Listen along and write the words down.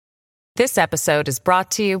This episode is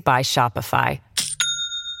brought to you by Shopify.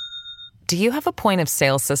 Do you have a point of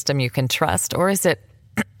sale system you can trust, or is it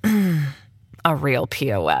a real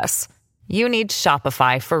POS? You need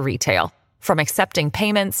Shopify for retail. From accepting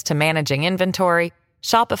payments to managing inventory,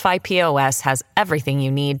 Shopify POS has everything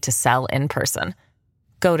you need to sell in person.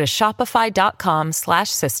 Go to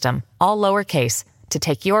shopify.com/system, all lowercase, to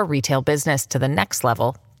take your retail business to the next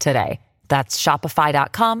level today. That's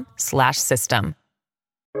shopify.com/system.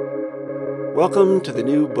 Welcome to the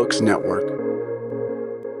New Books Network.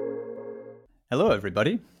 Hello,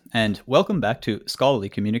 everybody, and welcome back to Scholarly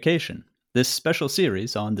Communication, this special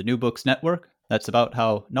series on the New Books Network that's about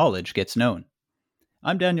how knowledge gets known.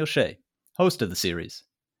 I'm Daniel Shea, host of the series.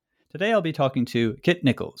 Today I'll be talking to Kit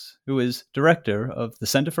Nichols, who is director of the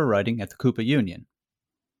Center for Writing at the Cooper Union.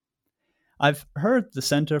 I've heard the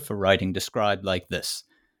Center for Writing described like this: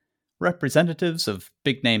 representatives of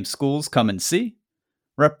big-name schools come and see.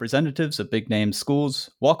 Representatives of big-name schools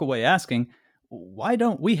walk away asking, why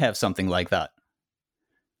don't we have something like that?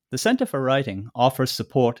 The Center for Writing offers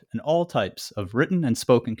support in all types of written and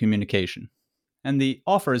spoken communication, and the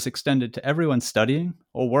offer is extended to everyone studying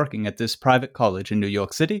or working at this private college in New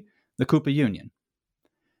York City, the Cooper Union.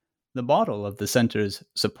 The model of the center's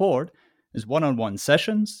support is one-on-one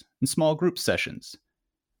sessions and small group sessions,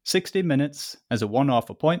 60 minutes as a one-off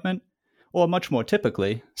appointment, or much more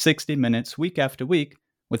typically, 60 minutes week after week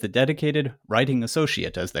with a dedicated writing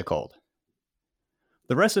associate, as they're called.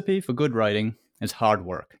 The recipe for good writing is hard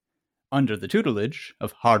work, under the tutelage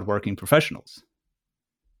of hard-working professionals.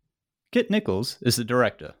 Kit Nichols is the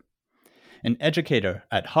director. An educator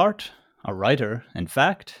at heart, a writer in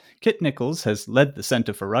fact, Kit Nichols has led the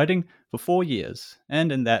Center for Writing for 4 years,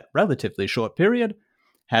 and in that relatively short period,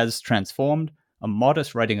 has transformed a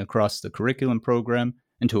modest writing across the curriculum program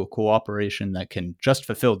into a cooperation that can just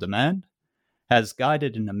fulfill demand, has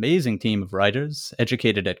guided an amazing team of writers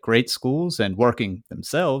educated at great schools and working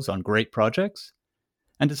themselves on great projects,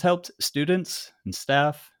 and has helped students and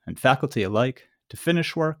staff and faculty alike to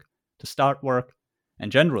finish work, to start work,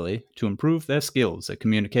 and generally to improve their skills at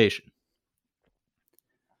communication.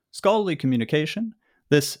 Scholarly Communication,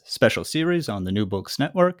 this special series on the New Books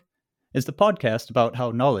Network, is the podcast about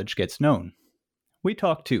how knowledge gets known. We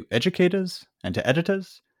talk to educators and to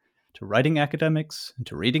editors, to writing academics and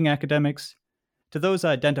to reading academics, to those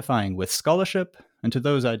identifying with scholarship and to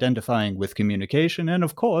those identifying with communication, and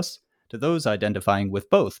of course, to those identifying with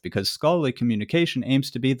both, because scholarly communication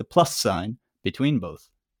aims to be the plus sign between both.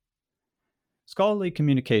 Scholarly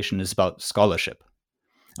communication is about scholarship,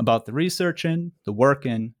 about the research in, the work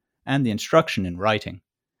in, and the instruction in writing.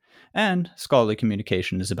 And scholarly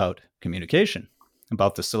communication is about communication,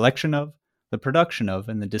 about the selection of, the production of,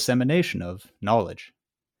 and the dissemination of knowledge.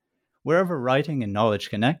 Wherever writing and knowledge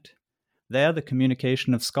connect, there the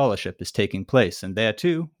communication of scholarship is taking place, and there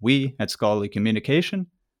too, we at Scholarly Communication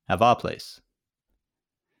have our place.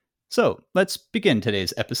 So, let's begin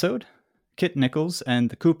today's episode. Kit Nichols and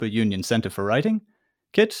the Cooper Union Center for Writing.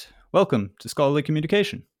 Kit, welcome to Scholarly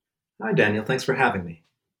Communication. Hi, Daniel. Thanks for having me.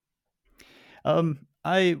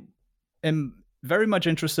 I am very much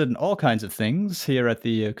interested in all kinds of things here at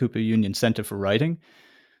the Cooper Union Center for Writing.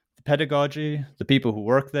 The pedagogy, the people who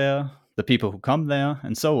work there, the people who come there,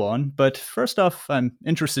 and so on. But first off, I'm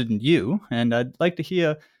interested in you, and I'd like to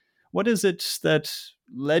hear, what is it that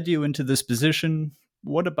led you into this position?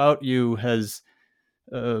 What about you has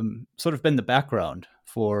sort of been the background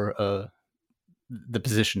for the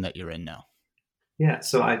position that you're in now? Yeah,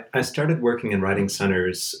 so I started working in writing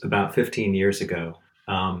centers about 15 years ago.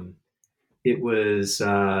 It was,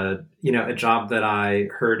 a job that I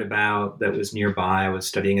heard about that was nearby. I was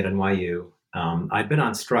studying at NYU. I'd been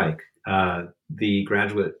on strike. The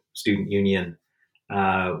graduate student union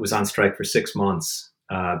was on strike for 6 months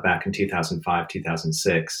back in 2005,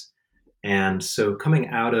 2006. And so coming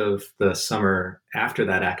out of the summer after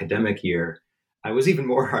that academic year, I was even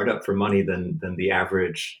more hard up for money than the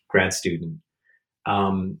average grad student.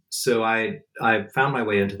 So I found my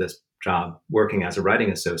way into this job working as a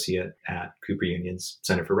writing associate at Cooper Union's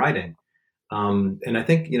Center for Writing. And I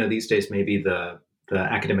think, these days maybe the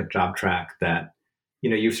academic job track that,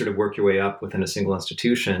 you sort of work your way up within a single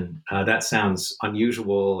institution, that sounds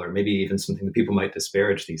unusual or maybe even something that people might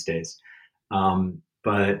disparage these days.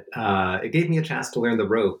 But it gave me a chance to learn the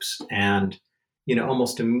ropes. And,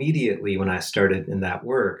 almost immediately when I started in that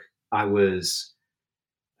work, I was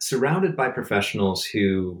surrounded by professionals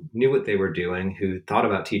who knew what they were doing, who thought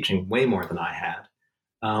about teaching way more than I had.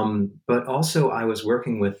 But also I was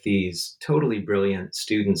working with these totally brilliant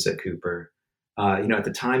students at Cooper. At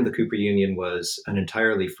the time, the Cooper Union was an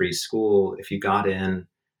entirely free school. If you got in,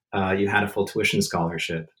 you had a full tuition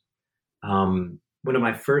scholarship. One of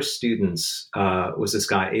my first students was this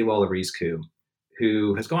guy, Awal Arizku,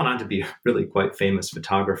 who has gone on to be a really quite famous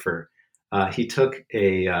photographer. He took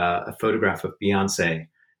a photograph of Beyonce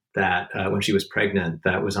that when she was pregnant,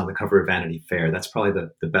 that was on the cover of Vanity Fair. That's probably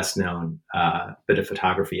the best known bit of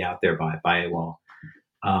photography out there by Awal.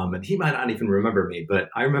 And he might not even remember me, but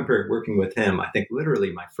I remember working with him, I think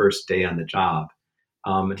literally my first day on the job.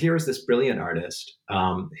 And here was this brilliant artist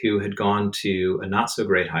who had gone to a not so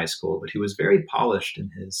great high school, but who was very polished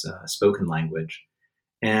in his spoken language.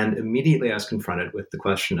 And immediately I was confronted with the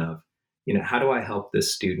question of, how do I help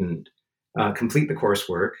this student complete the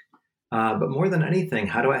coursework? But more than anything,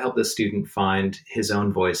 how do I help this student find his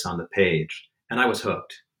own voice on the page? And I was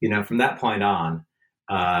hooked. From that point on,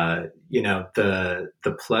 the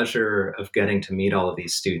pleasure of getting to meet all of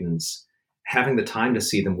these students, having the time to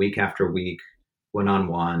see them week after week,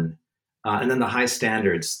 one-on-one, and then the high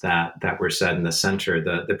standards that were set in the center.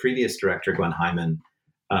 The previous director, Gwen Hyman,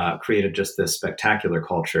 created just this spectacular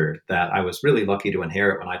culture that I was really lucky to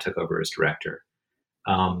inherit when I took over as director.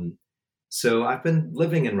 So I've been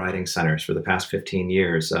living in writing centers for the past 15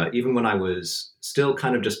 years, even when I was still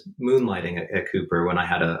kind of just moonlighting at Cooper when I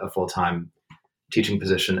had a full-time teaching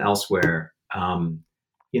position elsewhere.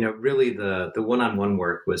 Really the one-on-one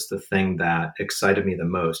work was the thing that excited me the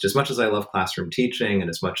most. As much as I love classroom teaching and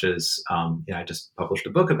as much as I just published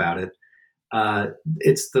a book about it,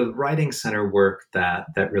 it's the writing center work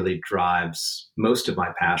that really drives most of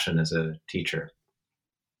my passion as a teacher.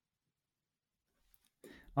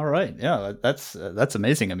 All right. Yeah, that's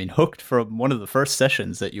amazing. I mean, hooked from one of the first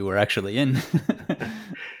sessions that you were actually in.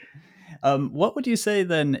 What would you say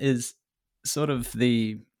then is sort of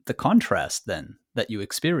the contrast then that you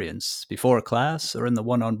experience before a class or in the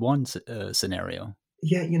one-on-one scenario?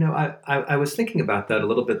 Yeah, I was thinking about that a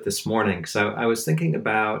little bit this morning. So I was thinking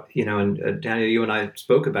about, and Daniel, you and I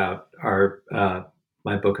spoke about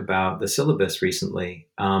my book about the syllabus recently.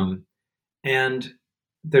 And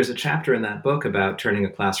there's a chapter in that book about turning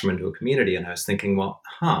a classroom into a community. And I was thinking, well,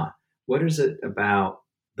 what is it about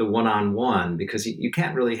the one-on-one? Because you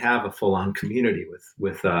can't really have a full-on community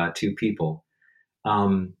with two people.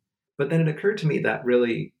 But then it occurred to me that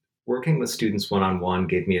really working with students one-on-one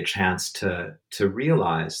gave me a chance to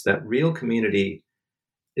realize that real community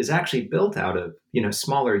is actually built out of,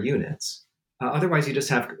 smaller units. Otherwise, you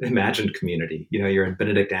just have imagined community. You're in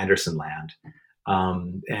Benedict Anderson land.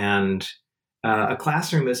 And a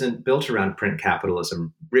classroom isn't built around print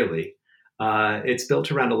capitalism, really. It's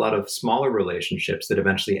built around a lot of smaller relationships that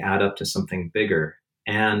eventually add up to something bigger.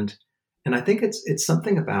 And I think it's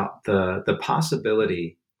something about the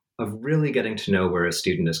possibility of really getting to know where a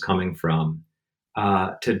student is coming from,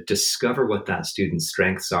 to discover what that student's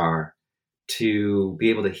strengths are, to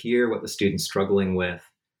be able to hear what the student's struggling with,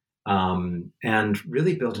 and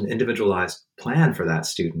really build an individualized plan for that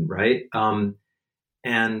student, right?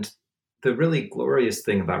 And the really glorious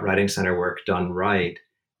thing about Writing Center work done right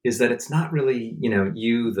is that it's not really,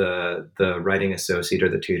 you, the writing associate or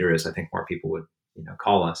the tutor, as I think more people would,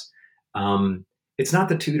 call us. It's not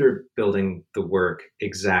the tutor building the work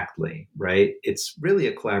exactly, right? It's really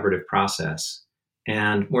a collaborative process.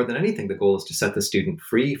 And more than anything, the goal is to set the student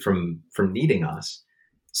free from needing us.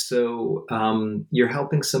 So you're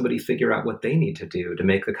helping somebody figure out what they need to do to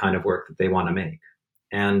make the kind of work that they want to make.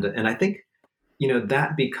 And I think,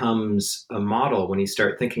 that becomes a model when you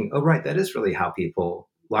start thinking, oh, right, that is really how people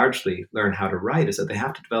largely learn how to write, is that they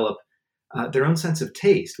have to develop their own sense of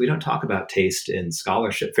taste. We don't talk about taste in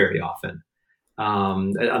scholarship very often,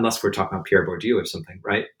 unless we're talking about Pierre Bourdieu or something,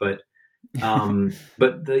 right? But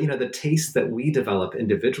the taste that we develop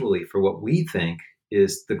individually for what we think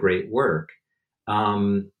is the great work,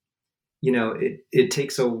 it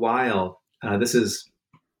takes a while. This is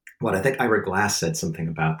what I think Ira Glass said something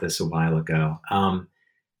about this a while ago,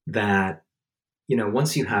 that,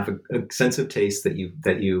 once you have a sense of taste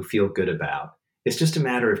that you feel good about, it's just a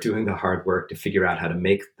matter of doing the hard work to figure out how to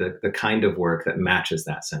make the kind of work that matches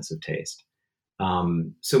that sense of taste.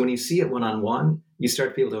 So when you see it one-on-one, you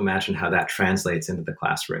start to be able to imagine how that translates into the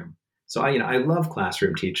classroom. So I love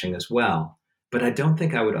classroom teaching as well, but I don't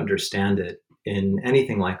think I would understand it in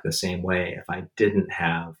anything like the same way if I didn't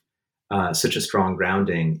have such a strong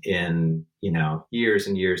grounding in, years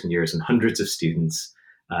and years and years and hundreds of students,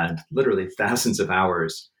 literally thousands of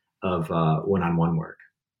hours of one-on-one work.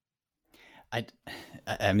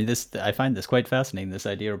 I mean, I find this quite fascinating, this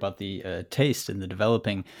idea about the taste and the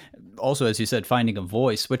developing, also, as you said, finding a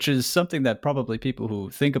voice, which is something that probably people who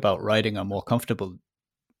think about writing are more comfortable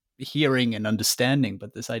hearing and understanding.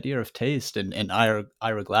 But this idea of taste and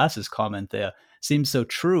Ira Glass's comment there seems so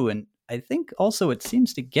true. And I think also it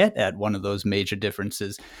seems to get at one of those major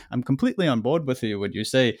differences. I'm completely on board with you when you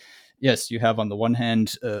say, yes, you have on the one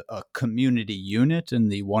hand a community unit in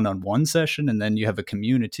the one-on-one session, and then you have a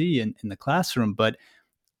community in the classroom. But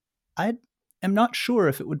I am not sure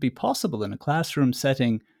if it would be possible in a classroom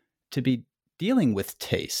setting to be dealing with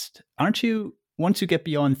taste. Aren't you, once you get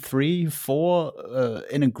beyond 3, 4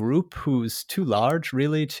 in a group who's too large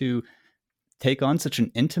really to take on such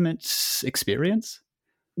an intimate experience?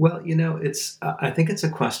 Well, I think it's a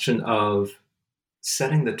question of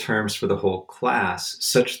setting the terms for the whole class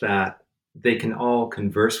such that they can all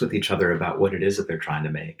converse with each other about what it is that they're trying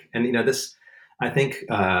to make. And, I think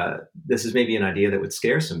this is maybe an idea that would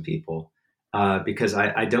scare some people because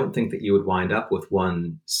I don't think that you would wind up with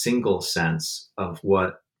one single sense of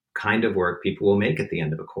what kind of work people will make at the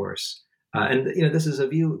end of a course. And this is a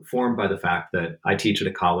view formed by the fact that I teach at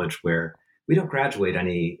a college where we don't graduate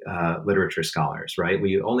any literature scholars, right?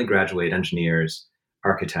 We only graduate engineers,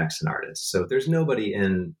 architects, and artists. So there's nobody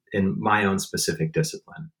in my own specific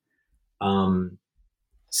discipline.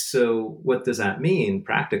 So what does that mean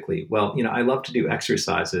practically? Well, I love to do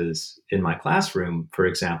exercises in my classroom, for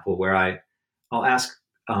example, where I'll ask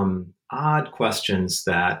odd questions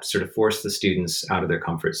that sort of force the students out of their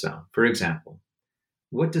comfort zone. For example,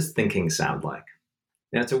 what does thinking sound like?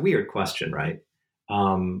 Now, it's a weird question, right?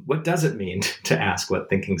 What does it mean to ask what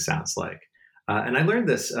thinking sounds like? And I learned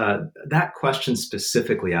this, that question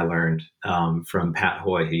specifically I learned from Pat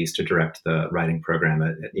Hoy, who used to direct the writing program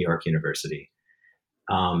at New York University.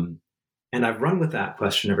 And I've run with that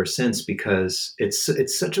question ever since because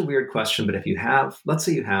it's such a weird question. But if you have, let's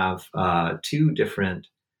say you have 2 different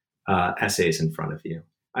essays in front of you.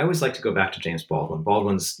 I always like to go back to James Baldwin.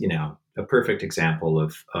 Baldwin's, a perfect example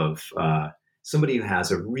of somebody who has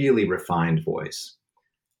a really refined voice.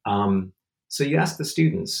 So you ask the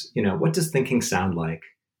students, what does thinking sound like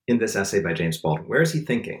in this essay by James Baldwin? Where is he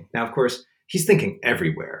thinking? Now, of course, he's thinking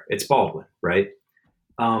everywhere. It's Baldwin, right?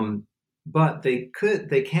 But they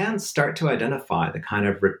can start to identify the kind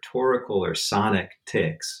of rhetorical or sonic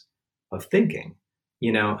tics of thinking.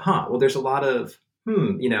 Well, there's a lot of,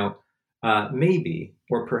 maybe,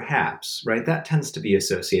 or perhaps, right? That tends to be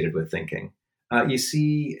associated with thinking. You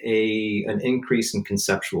see an increase in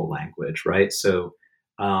conceptual language, right? So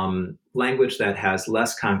language that has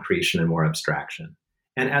less concretion and more abstraction.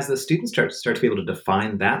 And as the students start to be able to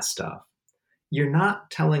define that stuff, you're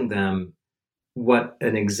not telling them what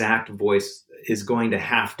an exact voice is going to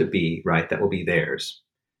have to be, right? That will be theirs.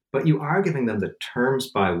 But you are giving them the terms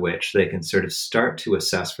by which they can sort of start to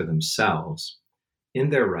assess for themselves in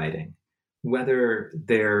their writing, whether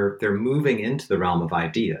they're moving into the realm of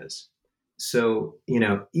ideas. So,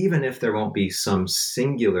 even if there won't be some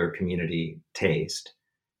singular community taste,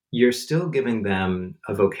 you're still giving them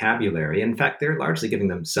a vocabulary. In fact, they're largely giving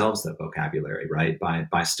themselves that vocabulary, right?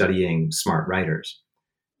 By studying smart writers.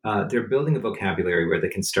 They're building a vocabulary where they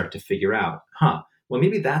can start to figure out, well,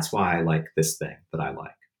 maybe that's why I like this thing that I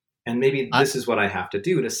like. And maybe this is what I have to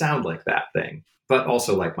do to sound like that thing, but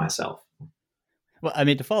also like myself. Well, I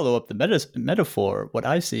mean, to follow up the metaphor, what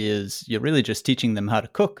I see is you're really just teaching them how to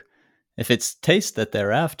cook. If it's taste that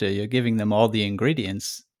they're after, you're giving them all the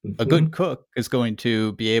ingredients. Mm-hmm. A good cook is going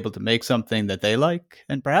to be able to make something that they like,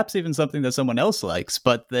 and perhaps even something that someone else likes,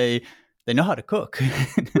 but they know how to cook.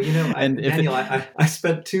 Well, Daniel, I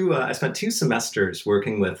spent two semesters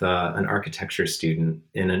working with an architecture student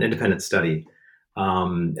in an independent study,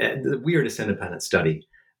 the weirdest independent study.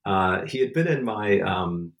 He had been in my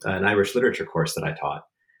an Irish literature course that I taught,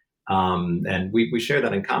 and we share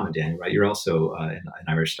that in common, Daniel. Right? You're also in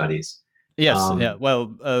Irish studies. Yes. Yeah.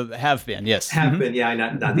 Well, have been. Yes. Have been. Yeah.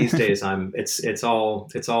 Not these days. It's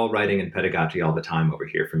all writing and pedagogy all the time over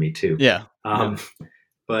here for me too. Yeah.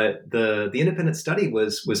 But the independent study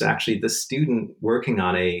was actually the student working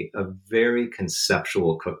on a very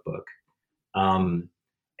conceptual cookbook.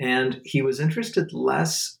 And he was interested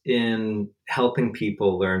less in helping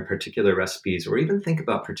people learn particular recipes or even think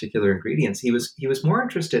about particular ingredients. He was more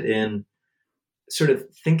interested in sort of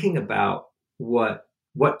thinking about what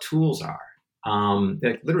tools are.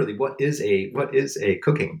 Like literally, what is a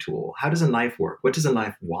cooking tool? How does a knife work? What does a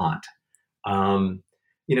knife want?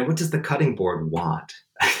 What does the cutting board want?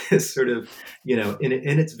 Sort of,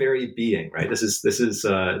 in its very being, right? This is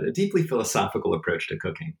a deeply philosophical approach to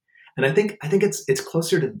cooking, and I think it's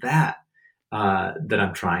closer to that that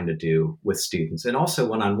I'm trying to do with students, and also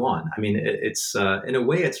one-on-one. I mean, it's in a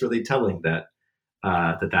way, it's really telling that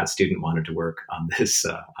that student wanted to work on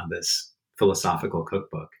this philosophical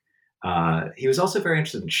cookbook. He was also very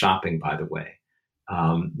interested in shopping, by the way.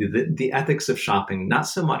 The ethics of shopping, not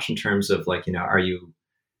so much in terms of like, are you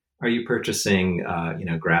Are you purchasing,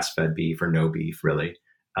 grass-fed beef or no beef, really?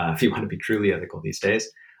 If you want to be truly ethical these days,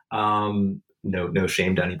 no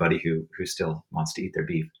shame to anybody who still wants to eat their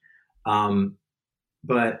beef.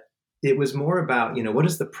 But it was more about, what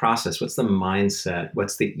is the process? What's the mindset?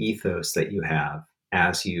 What's the ethos that you have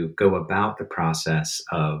as you go about the process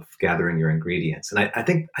of gathering your ingredients? And I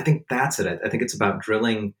think that's it. I think it's about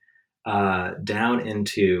drilling down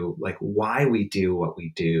into like why we do what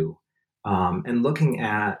we do, and looking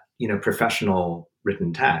at professional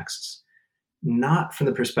written texts, not from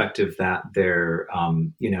the perspective that they're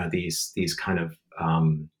these kind of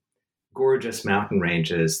gorgeous mountain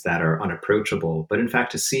ranges that are unapproachable, but in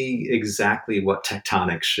fact to see exactly what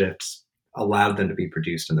tectonic shifts allowed them to be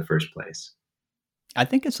produced in the first place. I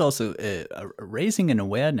think it's also raising an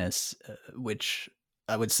awareness, which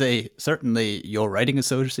I would say certainly your writing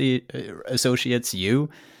associates, you,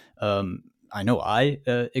 I know I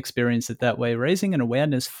experience it that way, raising an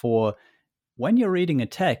awareness for when you're reading a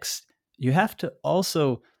text, you have to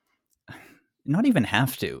also, not even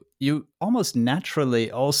have to, you almost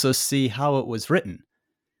naturally also see how it was written.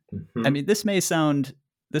 Mm-hmm. I mean, this may sound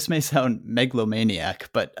megalomaniac,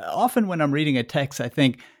 but often when I'm reading a text, I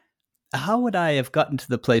think, how would I have gotten to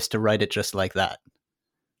the place to write it just like that?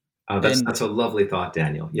 That's a lovely thought,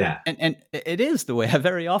 Daniel. Yeah, and it is the way I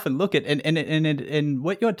very often look at and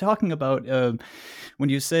what you're talking about when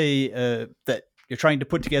you say that you're trying to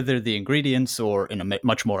put together the ingredients, or in a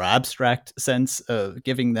much more abstract sense,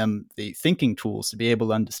 giving them the thinking tools to be able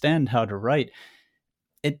to understand how to write.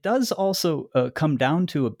 It does also come down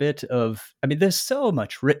to a bit of, I mean, there's so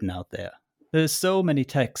much written out there. There's so many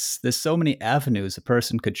texts. There's so many avenues a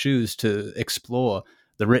person could choose to explore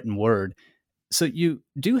the written word. So you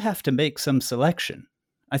do have to make some selection.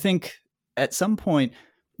 I think at some point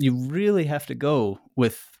you really have to go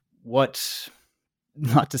with what,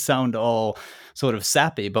 not to sound all sort of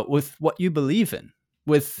sappy, but with what you believe in,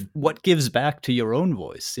 with what gives back to your own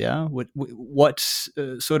voice, yeah? What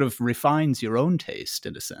sort of refines your own taste,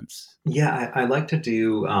 in a sense. Yeah, I like to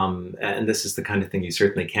do, and this is the kind of thing you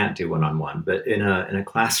certainly can't do one-on-one, but in a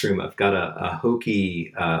classroom, I've got a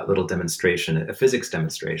hokey little demonstration, a physics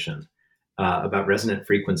demonstration about resonant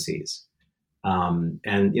frequencies. And,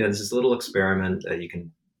 this is a little experiment. You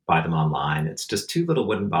can buy them online. It's just two little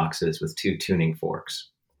wooden boxes with two tuning forks.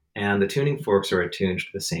 And the tuning forks are attuned to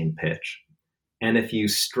the same pitch. And if you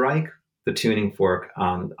strike the tuning fork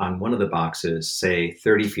on one of the boxes, say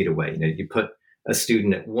 30 feet away, you put a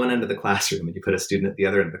student at one end of the classroom and you put a student at the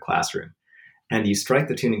other end of the classroom, and you strike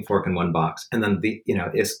the tuning fork in one box, and then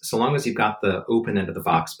so long as you've got the open end of the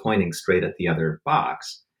box pointing straight at the other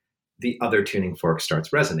box, the other tuning fork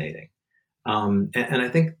starts resonating. And I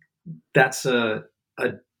think that's a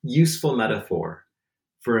useful metaphor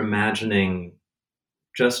for imagining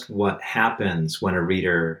just what happens when a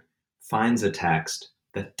reader finds a text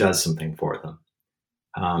that does something for them.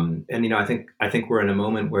 I think we're in a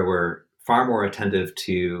moment where we're far more attentive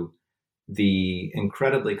to the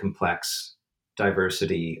incredibly complex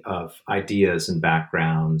diversity of ideas and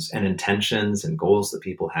backgrounds and intentions and goals that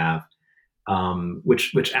people have,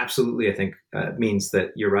 which absolutely, I think, means that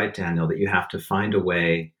you're right, Daniel, that you have to find a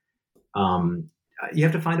way. You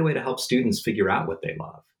have to find a way to help students figure out what they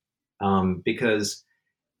love, because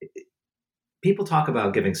people talk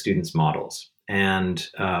about giving students models. And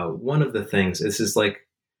one of the things, this is like,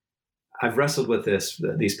 I've wrestled with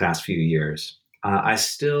these past few years. I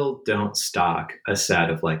still don't stock a set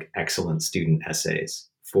of like excellent student essays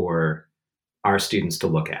for our students to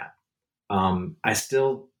look at. I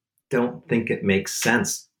still don't think it makes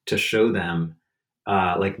sense to show them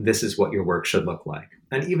like, this is what your work should look like.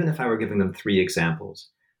 And even if I were giving them 3 examples,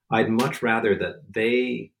 I'd much rather that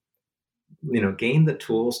they gain the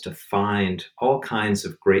tools to find all kinds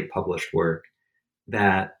of great published work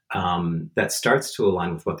that starts to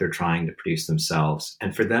align with what they're trying to produce themselves,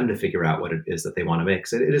 and for them to figure out what it is that they want to make.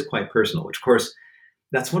 Because it is quite personal, which of course,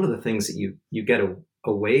 that's one of the things that you get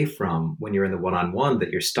away from when you're in the one-on-one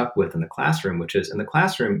that you're stuck with in the classroom, which is in the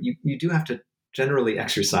classroom, you do have to generally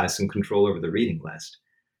exercise some control over the reading list,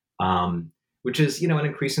 which is, an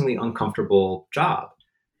increasingly uncomfortable job.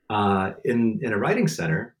 In a writing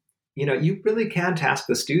center, you really can task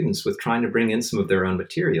the students with trying to bring in some of their own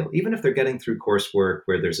material, even if they're getting through coursework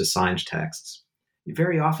where there's assigned texts.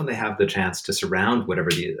 Very often they have the chance to surround whatever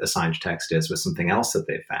the assigned text is with something else that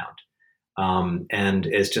they've found. And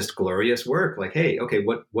it's just glorious work. Like, hey, okay,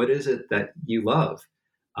 what is it that you love?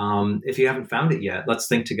 If you haven't found it yet, let's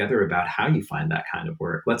think together about how you find that kind of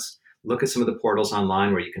work. Let's look at some of the portals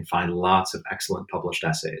online where you can find lots of excellent published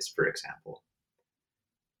essays, for example.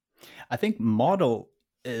 I think model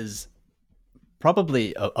is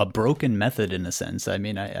probably a broken method in a sense. I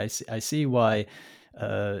mean, I see why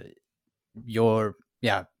you're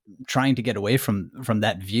trying to get away from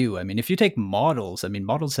that view. I mean, if you take models, I mean,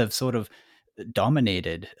 models have sort of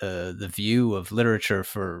dominated the view of literature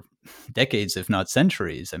for decades, if not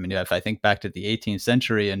centuries. I mean, if I think back to the 18th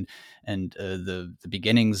century and the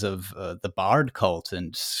beginnings of the Bard cult,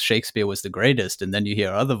 and Shakespeare was the greatest, and then you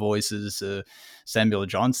hear other voices, Samuel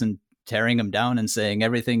Johnson tearing him down and saying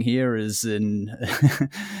everything here is in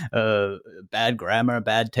bad grammar,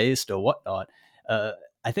 bad taste, or whatnot.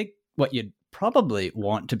 I think what you'd probably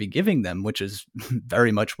want to be giving them, which is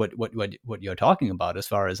very much what you're talking about, as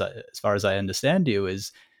far as I understand you,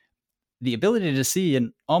 is the ability to see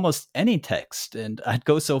in almost any text, and I'd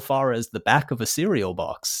go so far as the back of a cereal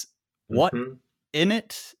box, what in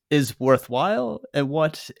it is worthwhile and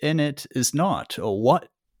what in it is not, or what,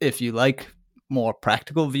 if you like more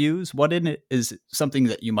practical views, what in it is something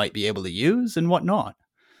that you might be able to use and what not.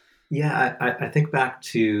 Yeah, I think back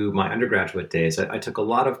to my undergraduate days. I took a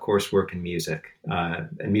lot of coursework in music,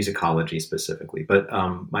 and musicology specifically. But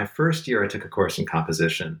my first year, I took a course in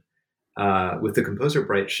composition with the composer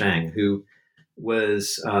Bright Sheng, who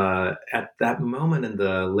was at that moment in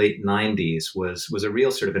the late 90s was a real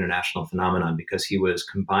sort of international phenomenon, because he was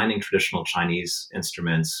combining traditional Chinese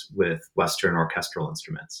instruments with Western orchestral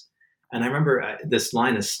instruments. And I remember this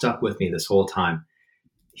line has stuck with me this whole time.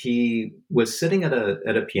 He was sitting at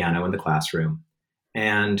a piano in the classroom,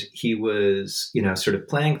 and he was, sort of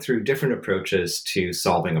playing through different approaches to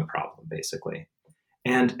solving a problem, basically.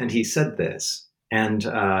 And he said this, and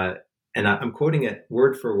I'm quoting it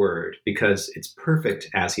word for word because it's perfect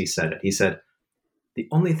as he said it. He said, "The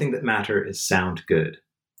only thing that matters is sound good."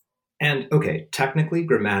 And okay, technically,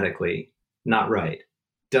 grammatically, not right.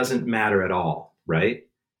 Doesn't matter at all, right?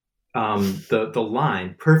 The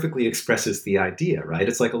line perfectly expresses the idea, right?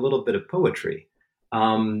 It's like a little bit of poetry.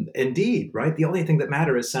 Indeed, right? The only thing that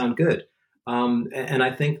matters is sound good. And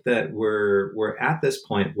I think that we're at this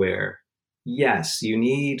point where, yes, you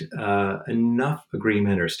need enough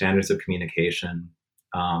agreement or standards of communication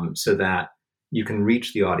so that you can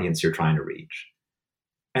reach the audience you're trying to reach.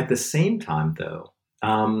 At the same time, though,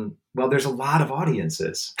 well, there's a lot of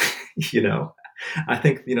audiences. I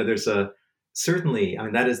think there's certainly, I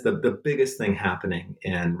mean, that is the biggest thing happening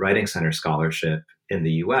in Writing Center scholarship in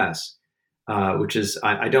the US, which is,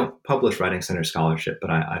 I don't publish Writing Center scholarship, but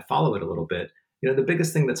I follow it a little bit. The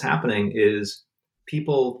biggest thing that's happening is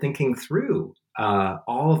people thinking through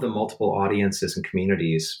all of the multiple audiences and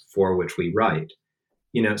communities for which we write.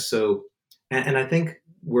 So, and I think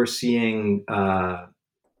we're seeing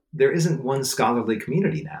there isn't one scholarly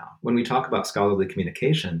community now. When we talk about scholarly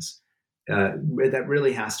communications, that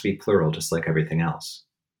really has to be plural, just like everything else.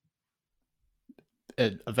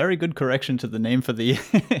 A very good correction to the name for the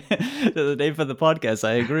the name for the podcast.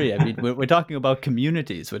 I agree. I mean, we're talking about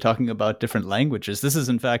communities. We're talking about different languages. This is,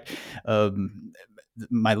 in fact,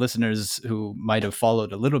 my listeners who might have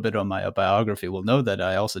followed a little bit on my biography will know that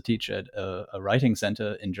I also teach at a writing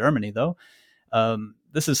center in Germany, though.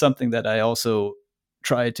 This is something that I also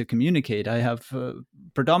try to communicate. I have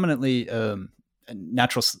predominantly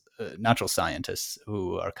natural scientists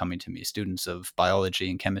who are coming to me, students of biology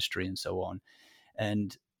and chemistry and so on.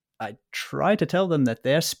 And I try to tell them that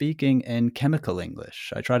they're speaking in chemical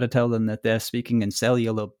English. I try to tell them that they're speaking in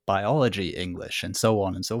cellular biology English, and so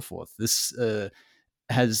on and so forth. This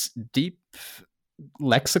has deep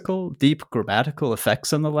lexical, deep grammatical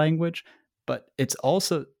effects on the language, but it's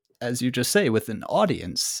also, as you just say, with an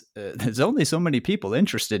audience, there's only so many people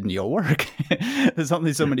interested in your work. There's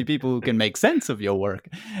only so many people who can make sense of your work.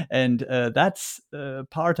 And that's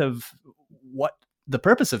part of what the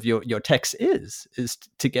purpose of your text is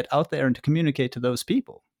to get out there and to communicate to those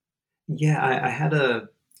people. Yeah, I had an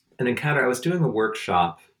encounter. I was doing a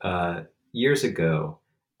workshop years ago,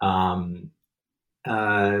 and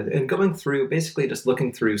going through, basically just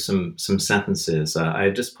looking through some sentences. I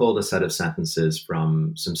had just pulled a set of sentences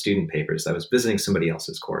from some student papers. I was visiting somebody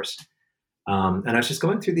else's course. And I was just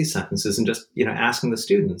going through these sentences and just, asking the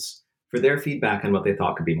students for their feedback on what they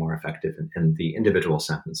thought could be more effective in the individual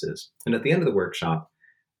sentences. And at the end of the workshop,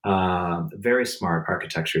 a very smart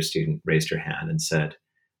architecture student raised her hand and said,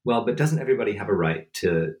 "Well, but doesn't everybody have a right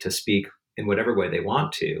to speak in whatever way they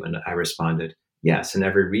want to?" And I responded, "Yes, and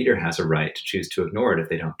every reader has a right to choose to ignore it if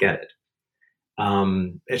they don't get it."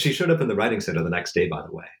 And she showed up in the Writing Center the next day, by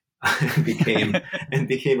the way, and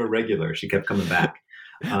became a regular. She kept coming back.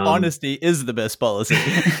 Honesty is the best policy.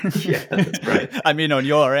 Yeah, that's right. I mean, on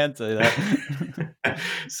your answer, that.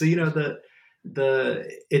 So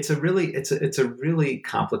it's a really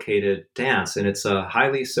complicated dance, and it's a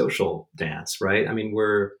highly social dance, right? I mean,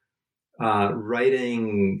 we're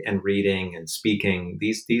writing and reading and speaking,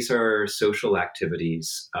 these are social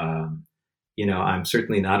activities. I'm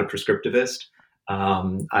certainly not a prescriptivist.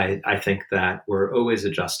 I think that we're always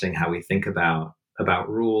adjusting how we think about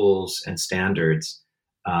rules and standards.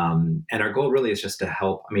 And our goal really is just to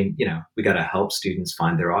help. We got to help students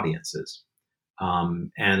find their audiences,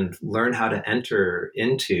 and learn how to enter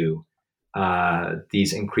into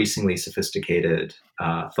these increasingly sophisticated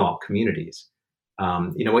thought communities.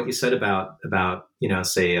 What you said about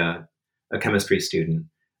say a chemistry student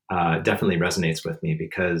definitely resonates with me,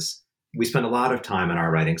 because we spend a lot of time in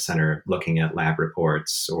our writing center looking at lab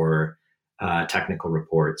reports or technical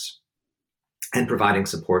reports and providing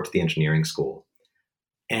support to the engineering school.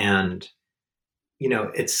 And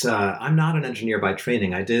it's I'm not an engineer by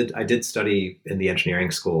training. I did study in the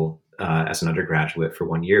engineering school as an undergraduate for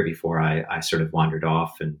 1 year before I sort of wandered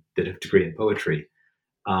off and did a degree in poetry.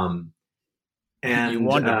 And you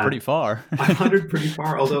wandered pretty far. I wandered pretty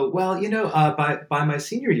far. Although, by my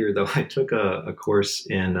senior year, though, I took a course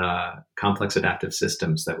in complex adaptive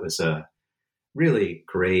systems that was a really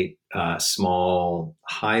great, small,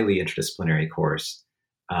 highly interdisciplinary course.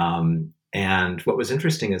 And what was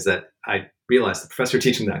interesting is that I realized the professor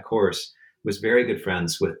teaching that course was very good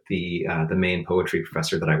friends with the main poetry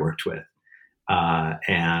professor that I worked with,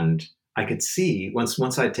 and I could see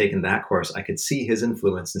once I'd taken that course, I could see his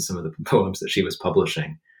influence in some of the poems that she was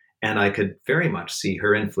publishing, and I could very much see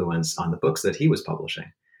her influence on the books that he was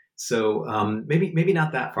publishing. So maybe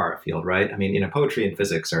not that far afield, right? Poetry and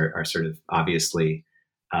physics are sort of obviously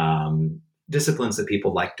disciplines that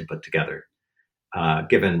people like to put together,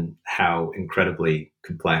 given how incredibly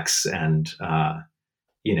complex and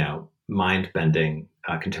mind-bending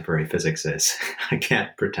contemporary physics is. I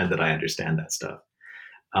can't pretend that I understand that stuff.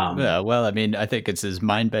 I think it's as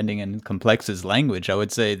mind-bending and complex as language. I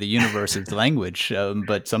would say the universe is language,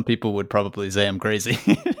 but some people would probably say I'm crazy.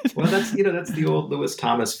 Well, that's the old Lewis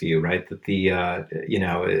Thomas view, right? That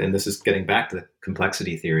and this is getting back to the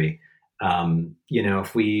complexity theory.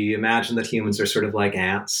 If we imagine that humans are sort of like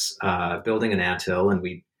ants building an anthill, and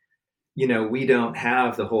we don't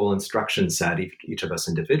have the whole instruction set, each of us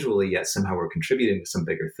individually, yet somehow we're contributing to some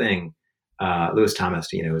bigger thing. Lewis Thomas,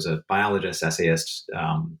 was a biologist, essayist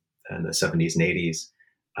in the 70s and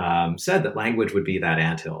 80s, said that language would be that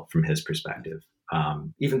anthill from his perspective.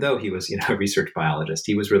 Even though he was, a research biologist,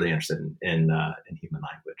 he was really interested in human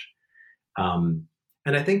language.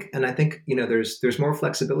 And I think there's more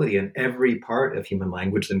flexibility in every part of human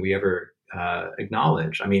language than we ever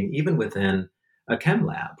acknowledge. Even within a chem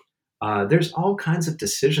lab, there's all kinds of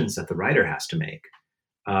decisions that the writer has to make.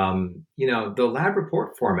 The lab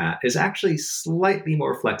report format is actually slightly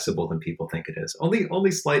more flexible than people think it is.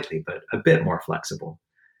 Only slightly, but a bit more flexible.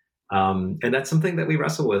 And that's something that we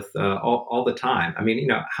wrestle with all the time.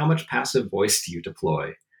 How much passive voice do you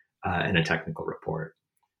deploy in a technical report?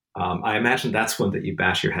 I imagine that's one that you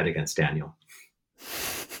bash your head against, Daniel.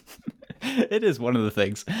 It is one of the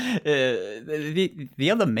things.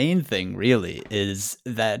 The other main thing really is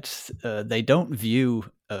that they don't view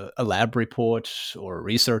a lab report or a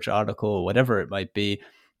research article or whatever it might be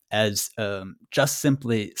as just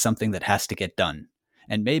simply something that has to get done,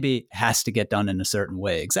 and maybe has to get done in a certain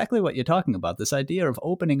way. Exactly what you're talking about, this idea of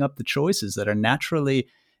opening up the choices that are naturally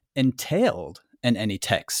entailed in any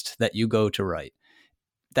text that you go to write.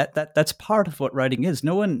 That's part of what writing is.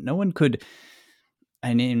 No one could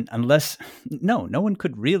no one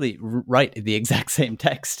could really write the exact same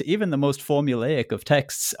text. Even the most formulaic of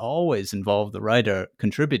texts always involve the writer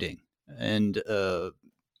contributing and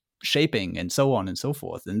shaping and so on and so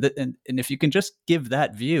forth. And if you can just give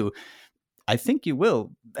that view, I think you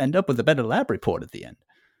will end up with a better lab report at the end.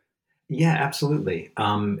 Yeah, absolutely.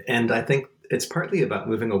 And I think it's partly about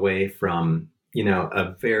moving away from,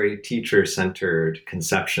 a very teacher-centered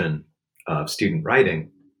conception of student writing,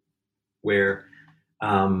 where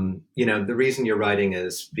the reason you're writing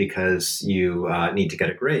is because you need to get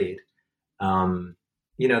a grade.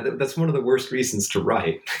 That's one of the worst reasons to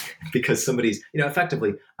write, because somebody's,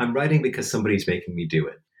 effectively, I'm writing because somebody's making me do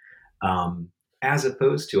it, as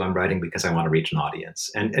opposed to I'm writing because I want to reach an audience.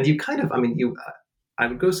 And you kind of, I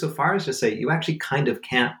would go so far as to say you actually kind of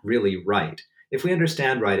can't really write. If we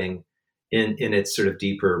understand writing in its sort of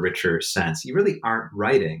deeper, richer sense, you really aren't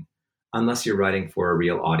writing unless you're writing for a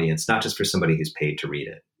real audience, not just for somebody who's paid to read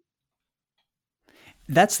it.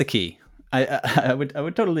 That's the key. I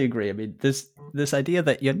would totally agree. This idea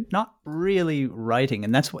that you're not really writing,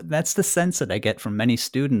 and that's the sense that I get from many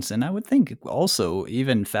students, and I would think also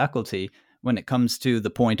even faculty, when it comes to the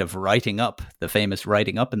point of writing up, the famous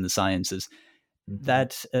writing up in the sciences,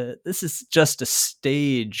 that this is just a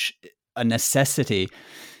stage, a necessity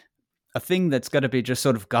a thing that's got to be just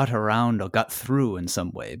sort of got around or got through in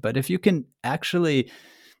some way. But if you can actually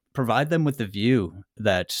provide them with the view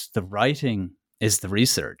that the writing is the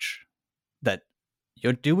research, that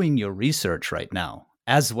you're doing your research right now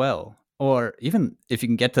as well, or even if you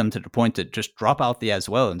can get them to the point to just drop out the as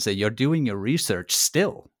well and say you're doing your research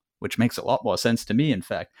still, which makes a lot more sense to me, in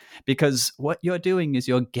fact, because what you're doing is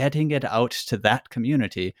you're getting it out to that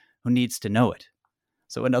community who needs to know it.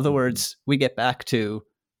 So in other words, we get back to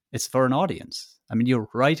it's for an audience. I mean, you're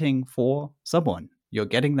writing for someone. You're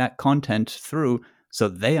getting that content through so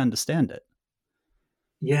they understand it.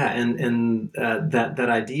 Yeah, and that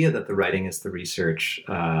idea that the writing is the research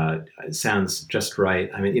sounds just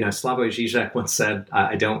right. I mean, Slavoj Žižek once said,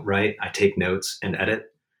 "I don't write; I take notes and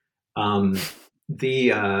edit."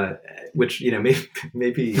 Which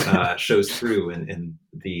maybe shows through in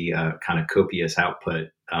the kind of copious output,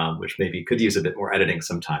 which maybe could use a bit more editing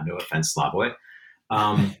sometime. No offense, Slavoj.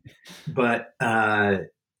 But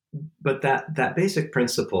that basic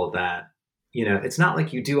principle that it's not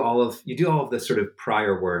like you do all of this sort of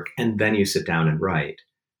prior work and then you sit down and write.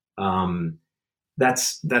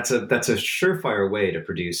 That's a surefire way to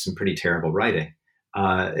produce some pretty terrible writing.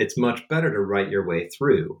 It's much better to write your way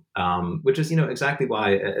through, which is exactly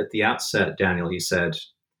why at the outset, Daniel, you said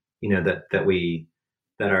that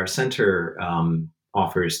our center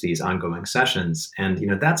offers these ongoing sessions.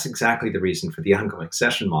 And, that's exactly the reason for the ongoing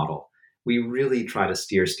session model. We really try to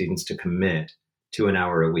steer students to commit to an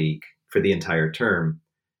hour a week for the entire term,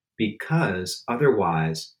 because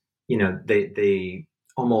otherwise, they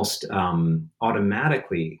almost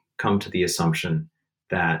automatically come to the assumption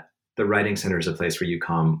that the writing center is a place where you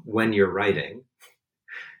come when you're writing,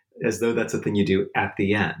 as though that's a thing you do at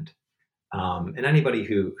the end. And anybody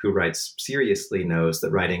who writes seriously knows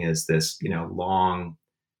that writing is this, long,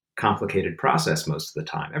 complicated process most of the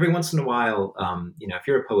time. Every once in a while, if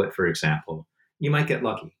you're a poet, for example, you might get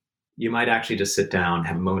lucky. You might actually just sit down,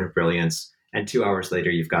 have a moment of brilliance, and 2 hours later,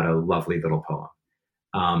 you've got a lovely little poem.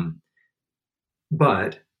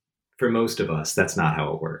 But for most of us, that's not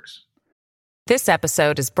how it works. This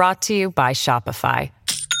episode is brought to you by Shopify.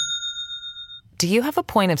 Do you have a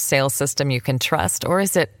point of sale system you can trust, or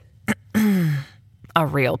is it a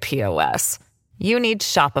real POS? You need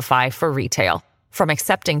Shopify for retail. From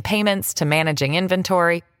accepting payments to managing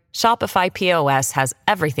inventory, Shopify POS has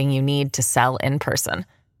everything you need to sell in person.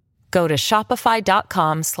 Go to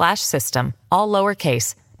shopify.com/system, all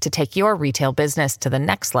lowercase, to take your retail business to the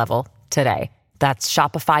next level today. That's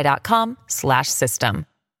shopify.com/system.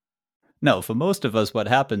 No, for most of us, what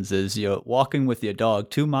happens is you're walking with your dog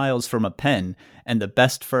 2 miles from a pen, and the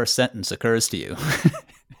best first sentence occurs to you.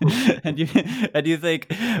 and you think,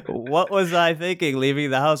 what was I thinking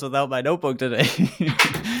leaving the house without my notebook today?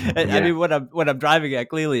 I mean, what I'm driving at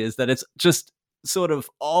clearly is that it's just sort of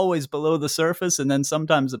always below the surface and then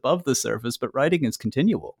sometimes above the surface, but writing is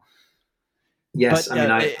continual. Yes, but,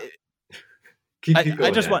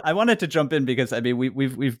 I wanted to jump in because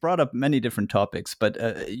we've brought up many different topics, but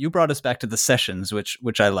you brought us back to the sessions,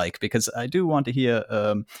 which I like, because I do want to hear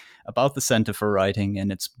about the Center for Writing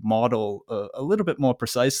and its model a little bit more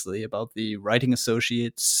precisely, about the writing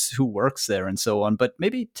associates who works there and so on. But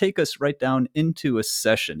maybe take us right down into a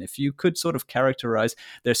session. If you could sort of characterize,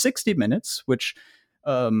 they're 60 minutes, which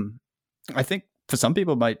I think for some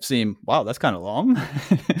people might seem, wow, that's kind of long.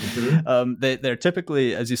 Mm-hmm. They're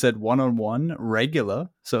typically, as you said, one-on-one, regular.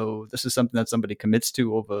 So this is something that somebody commits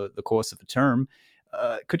to over the course of a term.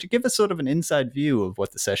 Could you give us sort of an inside view of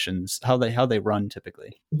what the sessions, how they run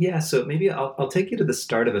typically? Yeah, so maybe I'll take you to the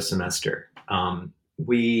start of a semester.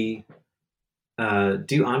 We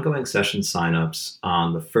do ongoing session signups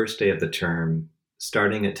on the first day of the term,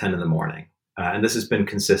 starting at 10 in the morning. And this has been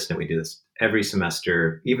consistent. We do this every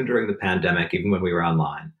semester, even during the pandemic, even when we were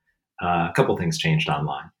online. A couple things changed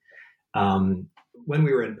online. When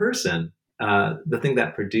we were in person, the thing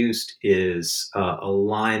that produced is a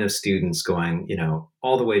line of students going,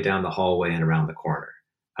 all the way down the hallway and around the corner,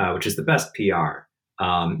 which is the best PR,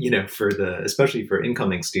 especially for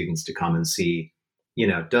incoming students to come and see,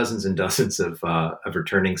 dozens and dozens of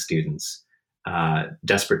returning students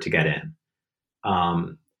desperate to get in.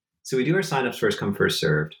 So we do our signups first come, first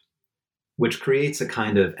served, which creates a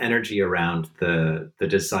kind of energy around the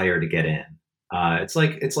desire to get in. It's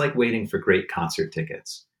like waiting for great concert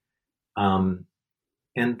tickets. And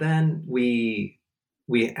then we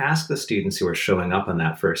ask the students who are showing up on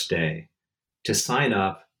that first day to sign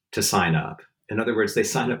up. In other words, they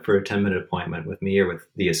sign up for a 10-minute appointment with me or with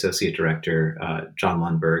the associate director, John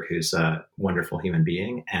Lundberg, who's a wonderful human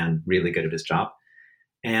being and really good at his job.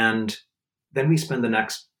 And then we spend the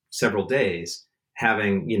next several days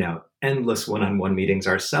having, endless one-on-one meetings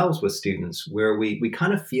ourselves with students where we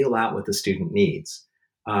kind of feel out what the student needs.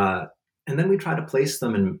 And then we try to place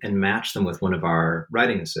them and match them with one of our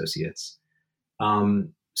writing associates.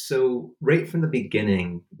 So right from the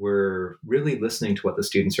beginning, we're really listening to what the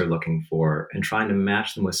students are looking for and trying to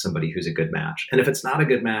match them with somebody who's a good match. And if it's not a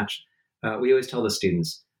good match, we always tell the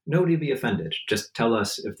students, nobody be offended. Just tell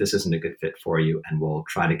us if this isn't a good fit for you, and we'll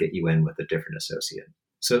try to get you in with a different associate.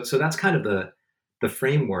 So that's kind of the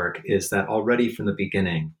framework, is that already from the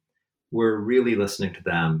beginning, we're really listening to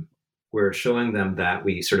them. We're showing them that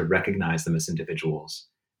we sort of recognize them as individuals,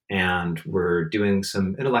 and we're doing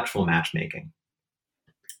some intellectual matchmaking.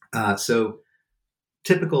 So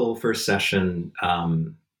typical first session,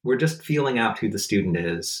 we're just feeling out who the student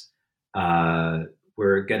is.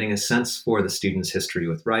 We're getting a sense for the student's history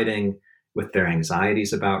with writing, with their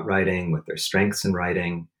anxieties about writing, with their strengths in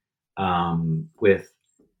writing, and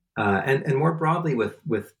more broadly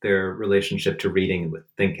with their relationship to reading and with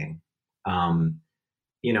thinking.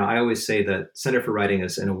 I always say that Center for Writing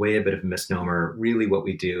is in a way a bit of a misnomer. Really what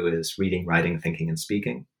we do is reading, writing, thinking, and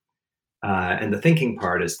speaking. And the thinking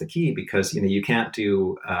part is the key, because you can't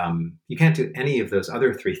do any of those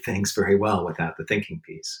other three things very well without the thinking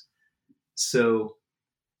piece. So,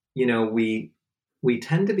 we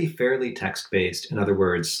tend to be fairly text-based. In other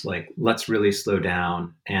words, like, let's really slow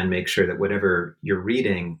down and make sure that whatever you're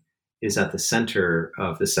reading is at the center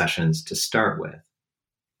of the sessions to start with.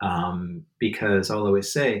 Because I'll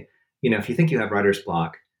always say, if you think you have writer's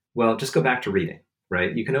block, well, just go back to reading,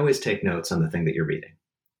 right? You can always take notes on the thing that you're reading.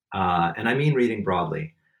 And I mean reading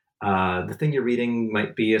broadly. The thing you're reading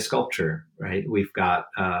might be a sculpture, right? We've got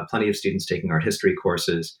plenty of students taking art history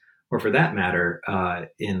courses, or for that matter,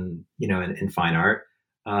 in fine art,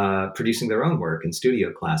 producing their own work in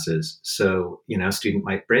studio classes. So, a student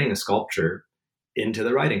might bring a sculpture into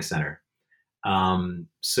the writing center.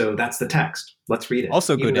 So that's the text. Let's read it.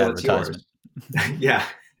 Also good advertisement. Yeah.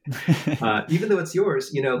 Even though it's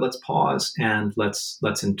yours, let's pause and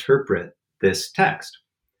let's interpret this text.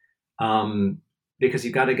 Because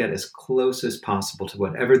you've got to get as close as possible to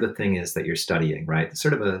whatever the thing is that you're studying, right? It's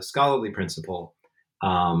sort of a scholarly principle.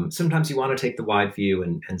 Sometimes you want to take the wide view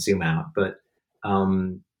and zoom out, but,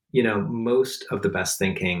 most of the best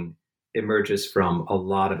thinking emerges from a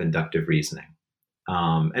lot of inductive reasoning.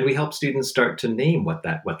 And we help students start to name what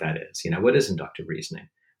that is. What is inductive reasoning?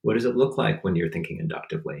 What does it look like when you're thinking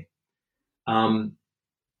inductively?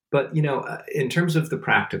 But, in terms of the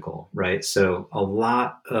practical, right? So a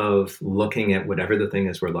lot of looking at whatever the thing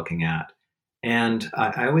is we're looking at. And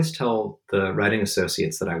I always tell the writing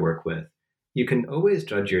associates that I work with, you can always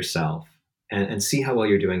judge yourself and see how well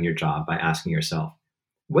you're doing your job by asking yourself,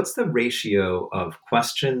 what's the ratio of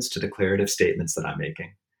questions to declarative statements that I'm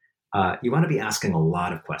making? You want to be asking a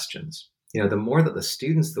lot of questions. The more that the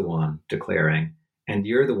student's the one declaring and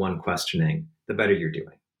you're the one questioning, the better you're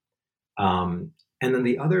doing. And then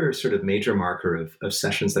the other sort of major marker of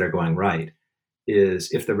sessions that are going right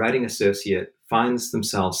is if the writing associate finds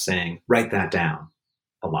themselves saying, write that down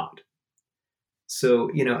a lot.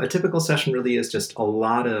 So, a typical session really is just a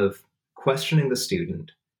lot of questioning the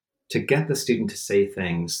student to get the student to say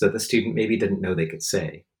things that the student maybe didn't know they could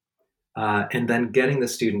say. And then getting the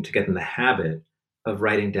student to get in the habit of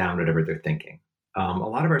writing down whatever they're thinking. A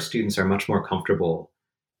lot of our students are much more comfortable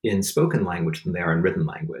in spoken language than they are in written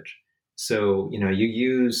language. So, you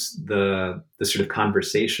use the sort of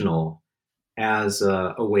conversational as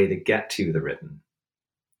a way to get to the written.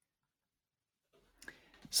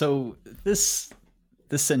 So this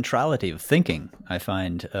centrality of thinking, I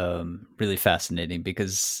find really fascinating,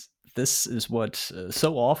 because this is what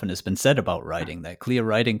so often has been said about writing, that clear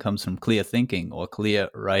writing comes from clear thinking, or clear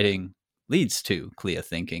writing leads to clear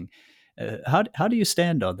thinking. How do you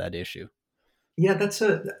stand on that issue? Yeah, that's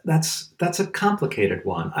a complicated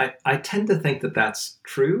one. I tend to think that that's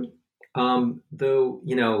true,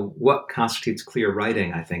 though. What constitutes clear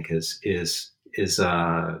writing, I think, is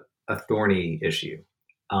a thorny issue.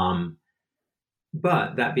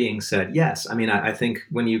 But that being said, yes, I think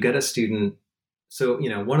when you get a student, so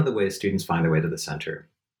one of the ways students find their way to the center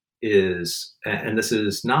is, and this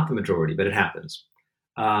is not the majority, but it happens.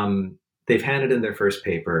 They've handed in their first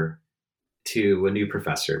paper to a new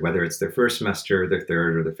professor, whether it's their first semester, their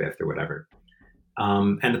third, or their fifth, or whatever.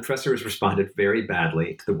 And the professor has responded very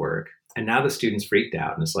badly to the work. And now the student's freaked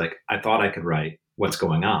out and it's like, I thought I could write. What's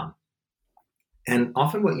going on? And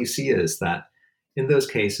often what you see is that in those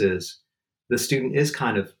cases, the student is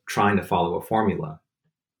kind of trying to follow a formula.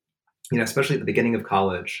 Especially at the beginning of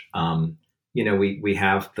college, we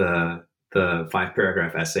have the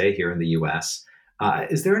 5-paragraph essay here in the US.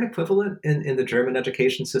 Is there an equivalent in the German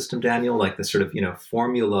education system, Daniel, like the sort of,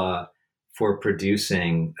 formula for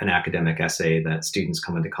producing an academic essay that students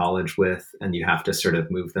come into college with, and you have to sort of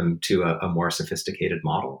move them to a more sophisticated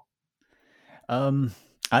model?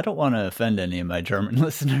 I don't want to offend any of my German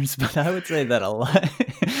listeners, but I would say that a lot.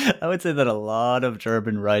 I would say that a lot of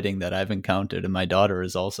German writing that I've encountered, and my daughter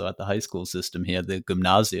is also at the high school system here, the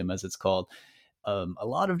Gymnasium as it's called. A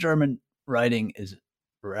lot of German writing is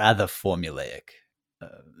rather formulaic. Uh,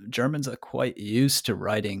 Germans are quite used to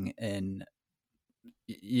writing in,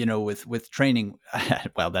 with training.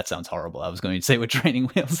 Well, that sounds horrible. I was going to say with training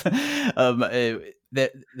wheels.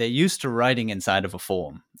 They're used to writing inside of a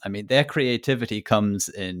form. I mean, their creativity comes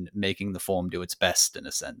in making the form do its best, in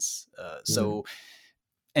a sense. So,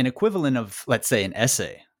 an equivalent of, let's say, an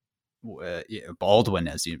essay, Baldwin,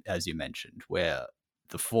 as you mentioned, where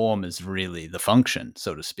the form is really the function,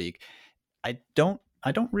 so to speak. I don't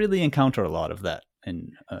really encounter a lot of that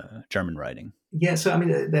in German writing. Yeah, so I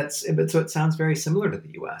mean so it sounds very similar to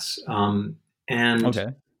the U.S. And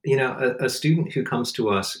Okay. a student who comes to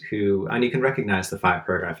us and you can recognize the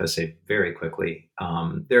 5-paragraph essay very quickly.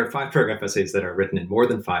 There are 5-paragraph essays that are written in more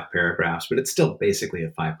than 5 paragraphs, but it's still basically a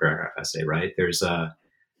 5-paragraph essay, right? There's the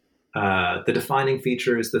defining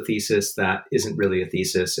feature is the thesis. That isn't really a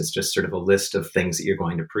thesis. It's just sort of a list of things that you're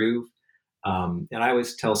going to prove. And I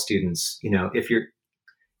always tell students,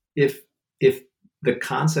 if the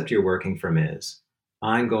concept you're working from is,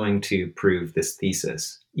 I'm going to prove this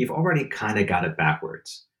thesis, you've already kind of got it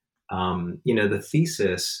backwards. The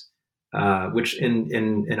thesis, which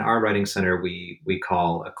in our writing center we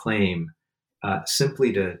call a claim,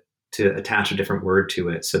 simply to attach a different word to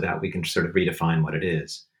it so that we can sort of redefine what it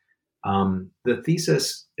is. The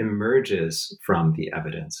thesis emerges from the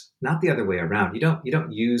evidence, not the other way around. You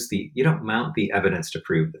don't mount the evidence to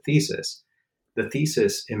prove the thesis. The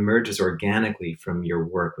thesis emerges organically from your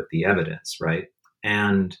work with the evidence, right?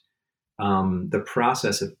 And the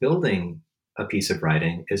process of building a piece of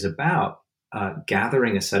writing is about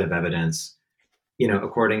gathering a set of evidence,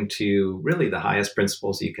 according to really the highest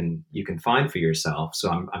principles you can find for yourself. So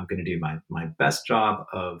I'm going to do my best job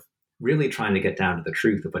of really trying to get down to the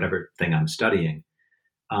truth of whatever thing I'm studying.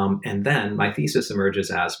 And then my thesis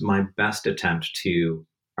emerges as my best attempt to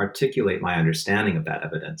articulate my understanding of that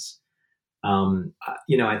evidence.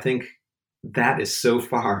 I think that is so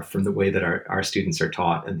far from the way that our students are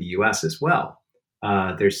taught in the US as well.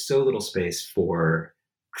 There's so little space for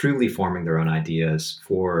truly forming their own ideas,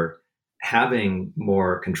 for having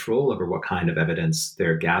more control over what kind of evidence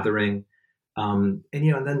they're gathering. And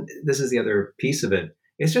then this is the other piece of it.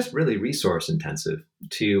 It's just really resource intensive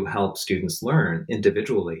to help students learn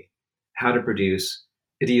individually how to produce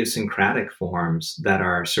idiosyncratic forms that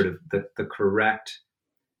are sort of the correct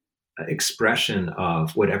expression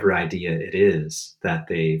of whatever idea it is that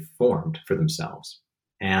they've formed for themselves.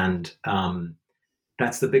 And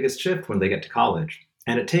that's the biggest shift when they get to college.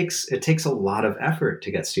 And it takes a lot of effort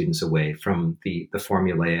to get students away from the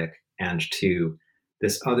formulaic and to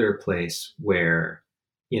this other place where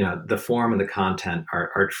the form and the content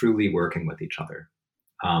are truly working with each other.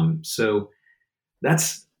 So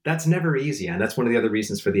that's never easy, and that's one of the other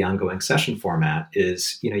reasons for the ongoing session format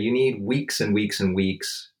is you need weeks and weeks and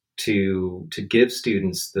weeks to give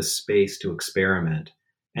students the space to experiment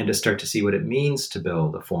and to start to see what it means to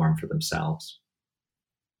build a form for themselves.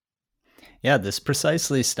 Yeah, this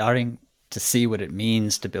precisely starting to see what it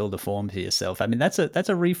means to build a form for yourself. I mean, that's a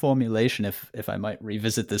reformulation, if I might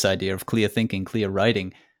revisit this idea of clear thinking, clear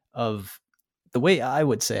writing, of the way I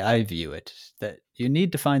would say I view it, that you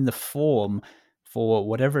need to find the form for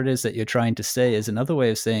whatever it is that you're trying to say is another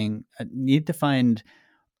way of saying need to find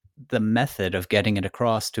the method of getting it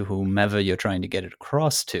across to whomever you're trying to get it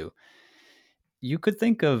across to. You could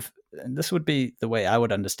think of, and this would be the way I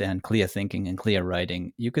would understand clear thinking and clear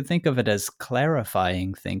writing, you could think of it as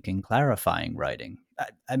clarifying thinking, clarifying writing.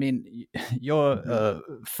 I mean, your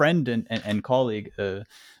friend and colleague,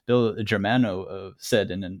 Bill Germano,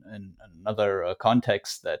 said in another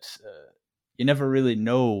context that you never really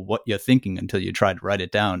know what you're thinking until you try to write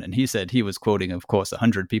it down. And he said he was quoting, of course,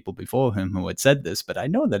 100 people before him who had said this, but I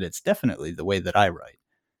know that it's definitely the way that I write.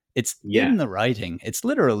 It's in the writing. It's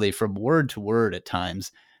literally from word to word at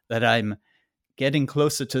times that I'm getting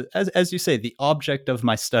closer to, as you say, the object of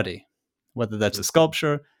my study, whether that's a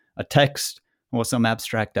sculpture, a text, or some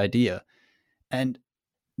abstract idea. And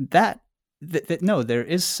no, there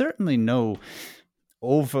is certainly no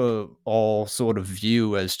overall sort of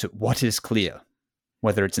view as to what is clear,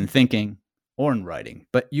 whether it's in thinking or in writing.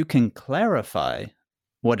 But you can clarify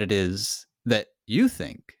what it is that you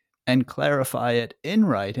think and clarify it in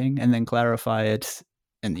writing and then clarify it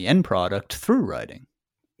and the end product through writing.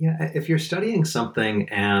 Yeah, if you're studying something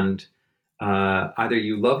and either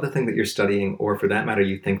you love the thing that you're studying, or for that matter,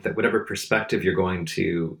 you think that whatever perspective you're going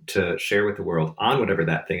to share with the world on whatever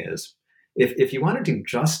that thing is, if you want to do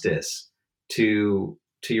justice to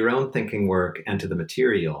your own thinking work and to the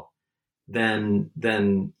material, then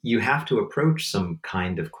you have to approach some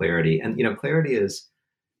kind of clarity. And clarity is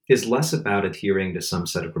less about adhering to some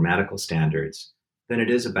set of grammatical standards than it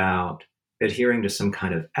is about adhering to some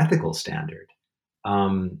kind of ethical standard.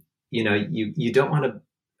 You don't want to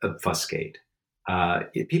obfuscate.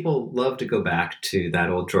 People love to go back to that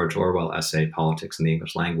old George Orwell essay, Politics in the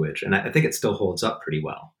English Language, and I think it still holds up pretty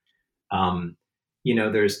well.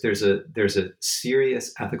 There's a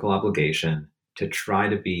serious ethical obligation to try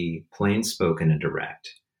to be plain spoken and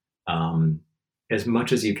direct, as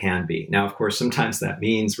much as you can be. Now, of course, sometimes that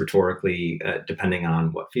means rhetorically, depending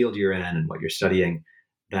on what field you're in and what you're studying,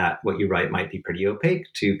 that what you write might be pretty opaque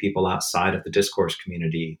to people outside of the discourse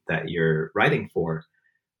community that you're writing for.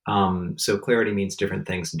 So clarity means different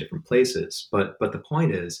things in different places. But the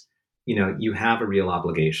point is, you have a real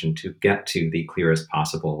obligation to get to the clearest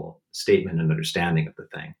possible statement and understanding of the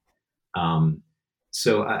thing.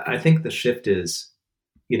 So I think the shift is,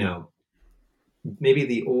 maybe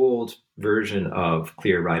the old version of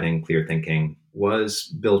clear writing, clear thinking was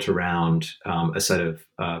built around a set of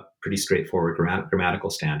pretty straightforward grammatical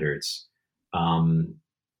standards.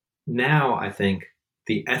 Now, I think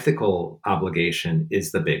the ethical obligation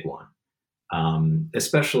is the big one,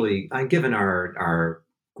 especially given our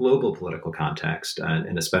global political context,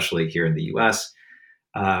 and especially here in the US,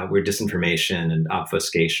 where disinformation and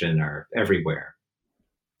obfuscation are everywhere.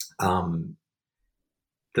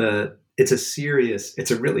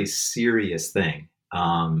 It's a really serious thing.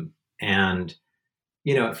 And,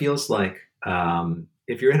 it feels like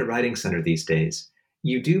if you're in a writing center these days,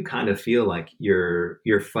 you do kind of feel like you're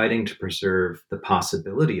fighting to preserve the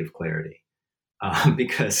possibility of clarity,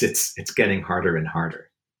 because it's getting harder and harder.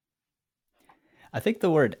 I think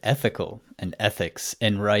the word ethical and ethics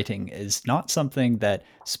in writing is not something that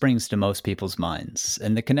springs to most people's minds,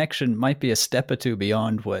 and the connection might be a step or two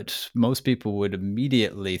beyond what most people would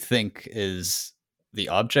immediately think is the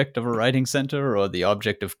object of a writing center or the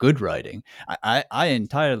object of good writing. I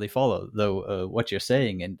entirely follow, though, what you're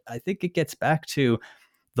saying, and I think it gets back to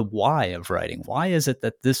the why of writing. Why is it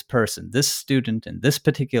that this person, this student in this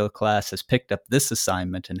particular class has picked up this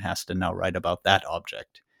assignment and has to now write about that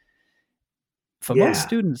object? For most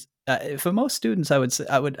students, I would say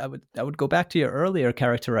I would go back to your earlier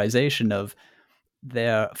characterization of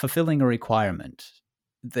they're fulfilling a requirement.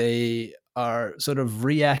 They are sort of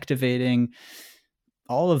reactivating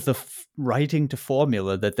all of the writing to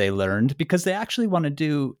formula that they learned because they actually want to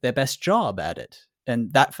do their best job at it.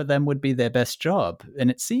 And that for them would be their best job. And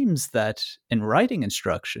it seems that in writing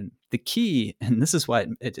instruction, the key, and this is why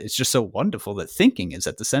it's just so wonderful that thinking is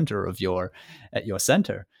at the center of your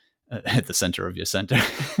center. At the center of your center.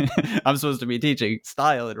 I'm supposed to be teaching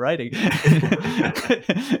style and writing.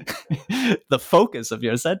 The focus of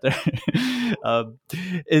your center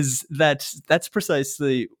is that's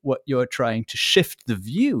precisely what you're trying to shift the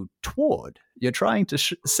view toward. You're trying to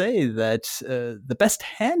say that the best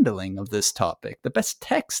handling of this topic, the best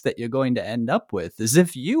text that you're going to end up with, is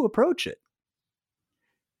if you approach it.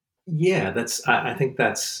 Yeah, I think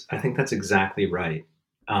that's exactly right.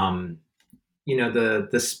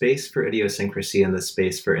 The space for idiosyncrasy and the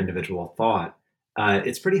space for individual thought,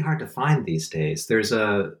 it's pretty hard to find these days.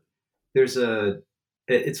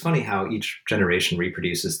 It's funny how each generation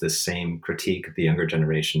reproduces this same critique of the younger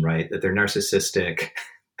generation, right? That they're narcissistic,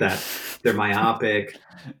 that they're myopic,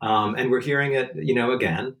 and we're hearing it,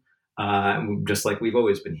 again, just like we've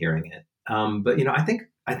always been hearing it. But I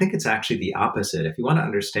think it's actually the opposite. If you want to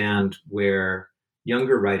understand where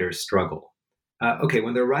younger writers struggle,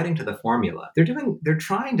 when they're writing to the formula, they're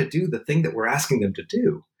trying to do the thing that we're asking them to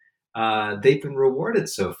do. They've been rewarded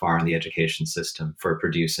so far in the education system for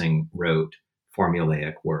producing rote,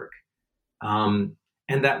 formulaic work. And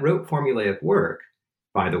that rote, formulaic work,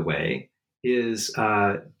 by the way, is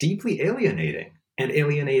deeply alienating and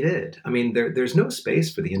alienated. I mean, there's no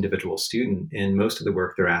space for the individual student in most of the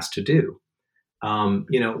work they're asked to do.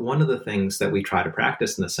 One of the things that we try to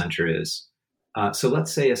practice in the center is, so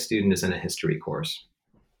let's say a student is in a history course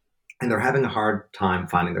and they're having a hard time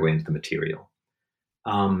finding their way into the material.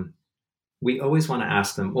 We always want to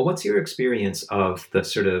ask them, well, what's your experience of the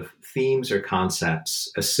sort of themes or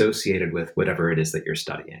concepts associated with whatever it is that you're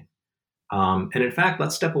studying? And in fact,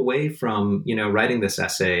 let's step away from, writing this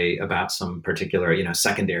essay about some particular,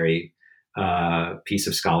 secondary piece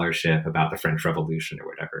of scholarship about the French Revolution or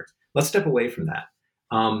whatever. Let's step away from that.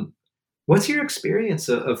 What's your experience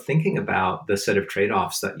of thinking about the set of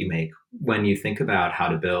trade-offs that you make when you think about how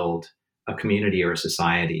to build a community or a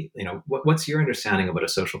society? What's your understanding of what a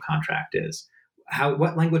social contract is?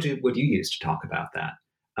 What language would you use to talk about that?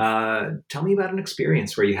 Tell me about an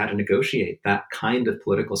experience where you had to negotiate that kind of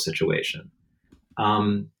political situation.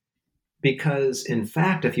 Um, because, in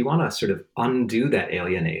fact, if you want to sort of undo that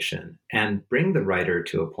alienation and bring the writer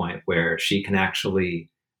to a point where she can actually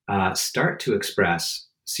start to express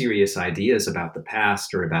serious ideas about the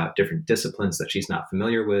past or about different disciplines that she's not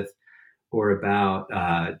familiar with, or about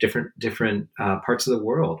different parts of the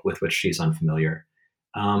world with which she's unfamiliar,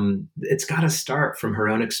 it's got to start from her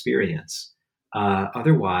own experience.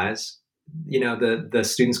 Otherwise, the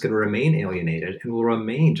student's going to remain alienated and will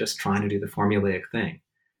remain just trying to do the formulaic thing.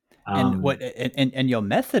 And your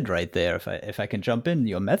method right there, if I can jump in,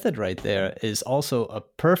 your method right there is also a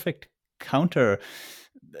perfect counter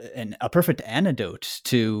and a perfect antidote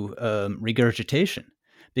to regurgitation,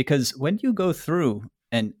 because when you go through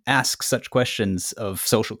and ask such questions of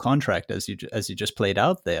social contract as you just played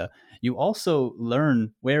out there, you also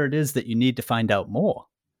learn where it is that you need to find out more.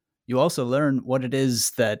 You also learn what it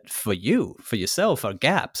is that for yourself, are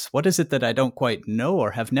gaps. What is it that I don't quite know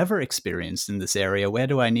or have never experienced in this area? Where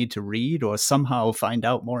do I need to read or somehow find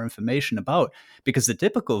out more information about? Because the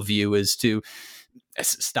typical view is to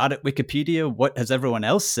start at Wikipedia, what has everyone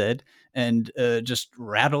else said, and just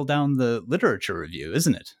rattle down the literature review,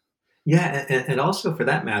 isn't it? Yeah, and also for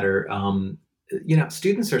that matter,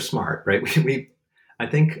 students are smart, right? I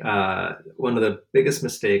think one of the biggest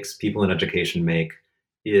mistakes people in education make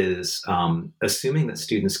is assuming that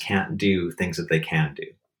students can't do things that they can do.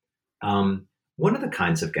 One of the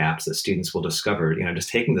kinds of gaps that students will discover, just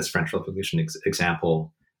taking this French Revolution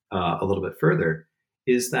example a little bit further,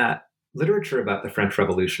 is that literature about the French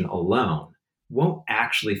Revolution alone won't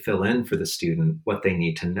actually fill in for the student what they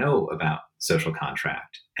need to know about social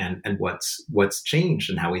contract and what's changed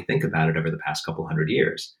and how we think about it over the past couple hundred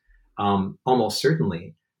years. Almost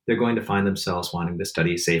certainly, they're going to find themselves wanting to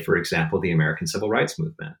study, say, for example, the American Civil Rights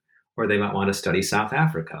Movement, or they might want to study South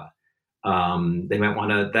Africa.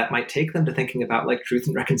 That might take them to thinking about like truth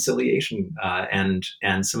and reconciliation and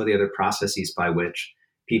some of the other processes by which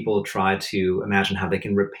people try to imagine how they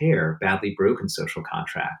can repair badly broken social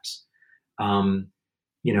contracts.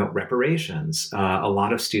 Reparations. A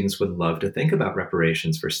lot of students would love to think about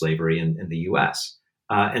reparations for slavery in the US.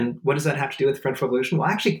 And what does that have to do with the French Revolution? Well,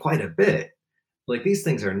 actually quite a bit. Like these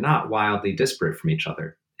things are not wildly disparate from each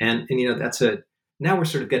other. And now we're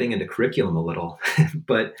sort of getting into curriculum a little,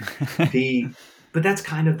 but that's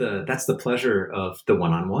kind of that's the pleasure of the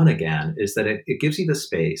one-on-one again, is that it gives you the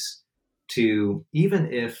space to,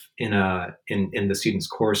 even if in the student's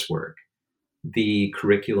coursework, the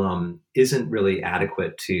curriculum isn't really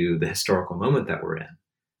adequate to the historical moment that we're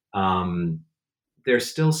in, there's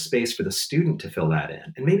still space for the student to fill that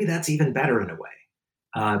in. And maybe that's even better in a way.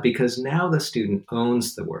 Because now the student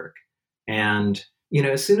owns the work, and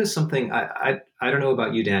as soon as something, I don't know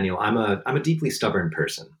about you, Daniel, I'm a deeply stubborn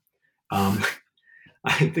person. I'm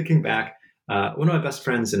thinking back, one of my best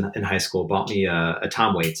friends in high school bought me a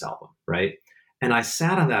Tom Waits album, right? And I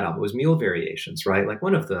sat on that album. It was Mule Variations, right? Like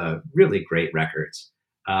one of the really great records.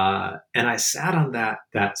 And I sat on that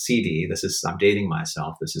CD. I'm dating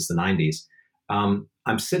myself. This is the 90s. I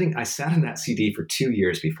sat in that CD for 2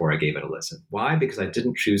 years before I gave it a listen. Why? Because I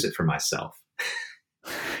didn't choose it for myself.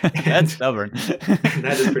 That's stubborn.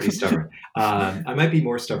 That is pretty stubborn. I might be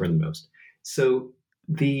more stubborn than most. So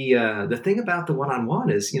the thing about the one-on-one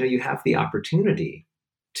is, you have the opportunity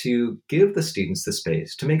to give the students the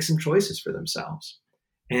space to make some choices for themselves.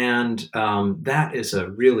 And that is a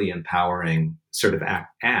really empowering sort of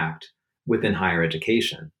act within higher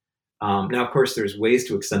education. Now, of course, there's ways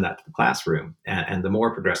to extend that to the classroom, and the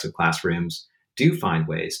more progressive classrooms do find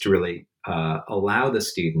ways to really allow the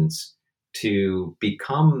students to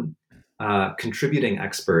become contributing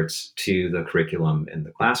experts to the curriculum in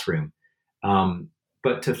the classroom.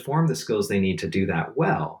 But to form the skills they need to do that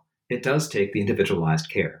well, it does take the individualized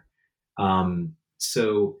care. I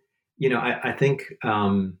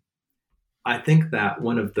think that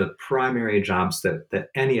one of the primary jobs that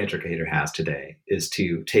any educator has today is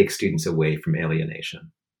to take students away from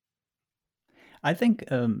alienation. I think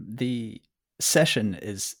the session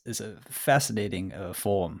is a fascinating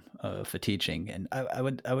form for teaching, and I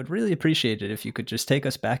would really appreciate it if you could just take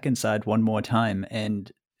us back inside one more time. And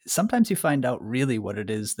sometimes you find out really what it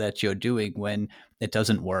is that you're doing when it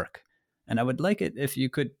doesn't work. And I would like it if you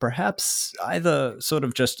could perhaps either sort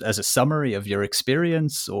of just as a summary of your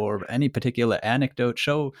experience or any particular anecdote,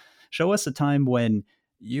 show us a time when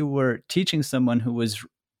you were teaching someone who was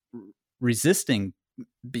resisting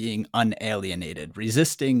being unalienated,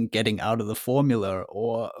 resisting getting out of the formula,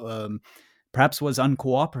 or perhaps was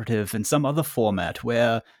uncooperative in some other format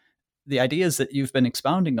where the ideas that you've been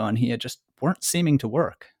expounding on here just weren't seeming to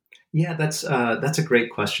work? Yeah, that's a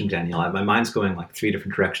great question, Daniel. My mind's going like three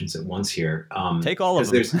different directions at once here. Take all of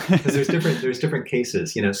them. Because there's different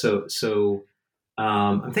cases, you know. So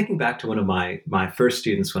I'm thinking back to one of my first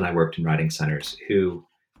students when I worked in writing centers, who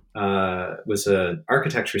was an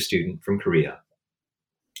architecture student from Korea,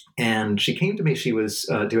 and she came to me. She was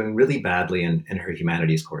doing really badly in her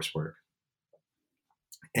humanities coursework,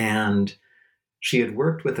 and she had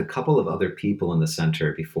worked with a couple of other people in the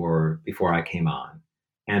center before I came on,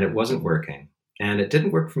 and it wasn't working. And it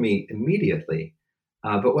didn't work for me immediately.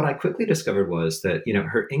 But what I quickly discovered was that, you know,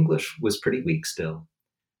 her English was pretty weak still,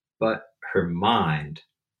 but her mind,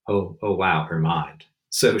 oh wow, her mind.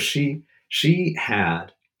 So she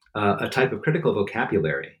had a type of critical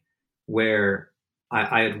vocabulary where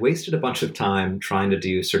I had wasted a bunch of time trying to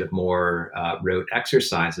do sort of more rote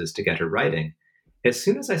exercises to get her writing. As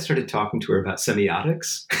soon as I started talking to her about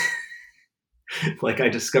semiotics, like I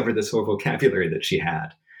discovered this whole vocabulary that she had.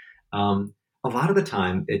 A lot of the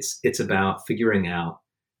time, it's about figuring out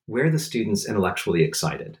where the student's intellectually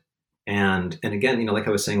excited. And again, you know, like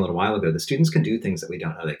I was saying a little while ago, the students can do things that we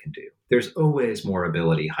don't know they can do. There's always more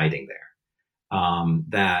ability hiding there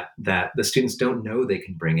that the students don't know they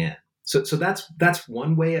can bring in. So that's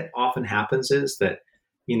one way it often happens, is that,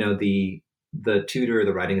 you know, the tutor,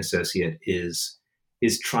 the writing associate is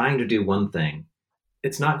trying to do one thing.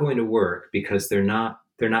 It's not going to work because they're not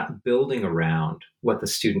building around what the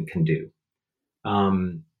student can do.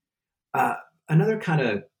 Another kind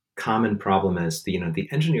of common problem is the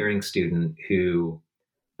engineering student who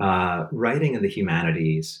writing in the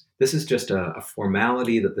humanities. This is just a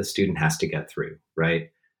formality that the student has to get through, right?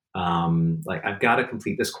 Like, I've got to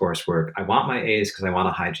complete this coursework. I want my A's because I want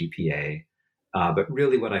a high GPA, but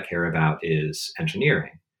really what I care about is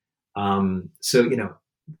engineering. So, you know,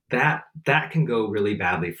 that can go really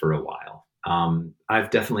badly for a while. I've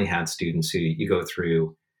definitely had students who you go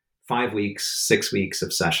through 5 weeks, 6 weeks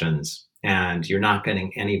of sessions, and you're not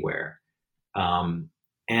getting anywhere. And,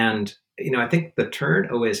 you know, I think the turn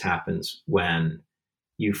always happens when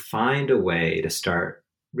you find a way to start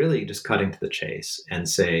really just cutting to the chase and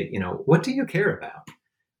say, you know, what do you care about?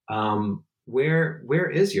 Where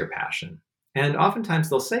is your passion? And oftentimes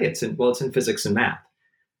they'll say it's in physics and math.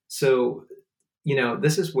 So, you know,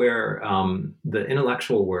 this is where the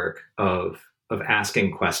intellectual work of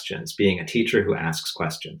asking questions, being a teacher who asks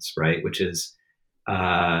questions, right? Which is,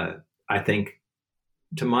 I think,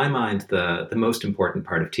 to my mind, the most important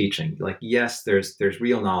part of teaching. Like, yes, there's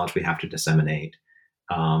real knowledge we have to disseminate.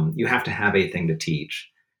 You have to have a thing to teach,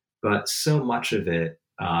 but so much of it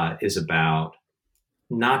is about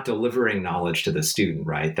not delivering knowledge to the student,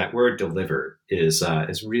 right? That word "deliver" is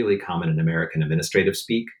really common in American administrative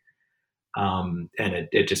speak. And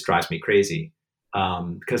it just drives me crazy.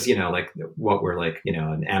 Because, you know, like what we're like, you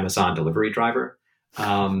know, an Amazon delivery driver.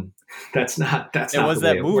 That's not it was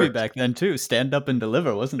that movie back then too, Stand Up and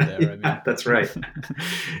Deliver, wasn't there? I mean, that's right.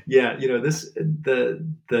 Yeah. You know,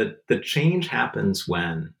 the change happens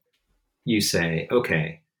when you say,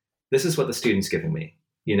 okay, this is what the student's giving me.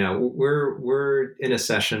 You know, we're in a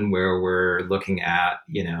session where we're looking at,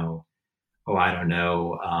 you know, I don't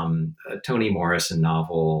know, a Toni Morrison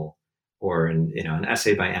novel, or an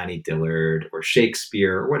essay by Annie Dillard, or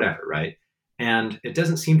Shakespeare, or whatever, right? And it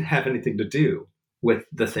doesn't seem to have anything to do with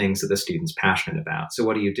the things that the student's passionate about. So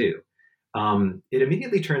what do? It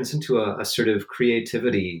immediately turns into a sort of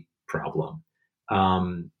creativity problem.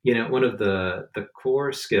 You know, one of the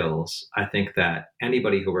core skills I think that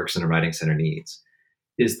anybody who works in a writing center needs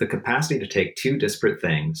is the capacity to take two disparate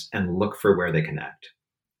things and look for where they connect.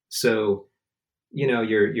 So, you know,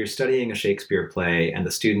 you're studying a Shakespeare play and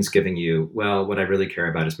the student's giving you, well, what I really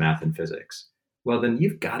care about is math and physics. Well, then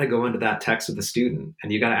you've got to go into that text with the student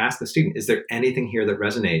and you got to ask the student, is there anything here that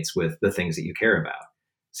resonates with the things that you care about?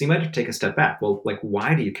 So you might have to take a step back. Well, like,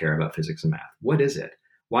 why do you care about physics and math? What is it?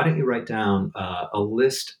 Why don't you write down a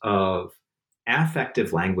list of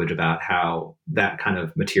affective language about how that kind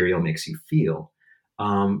of material makes you feel?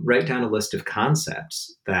 Write down a list of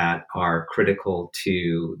concepts that are critical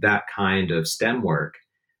to that kind of STEM work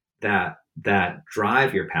that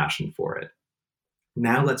drive your passion for it.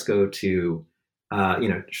 Now let's go to,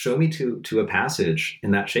 show me to a passage in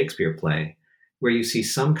that Shakespeare play where you see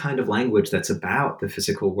some kind of language that's about the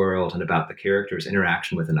physical world and about the character's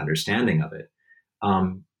interaction with an understanding of it.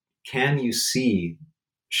 Can you see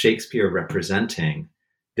Shakespeare representing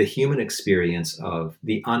the human experience of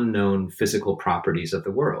the unknown physical properties of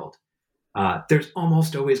the world? there's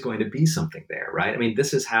almost always going to be something there, right? I mean,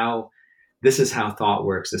 this is how thought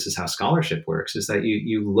works. This is how scholarship works, is that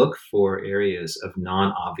you look for areas of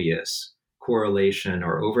non-obvious correlation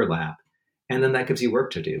or overlap. And then that gives you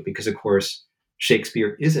work to do because, of course,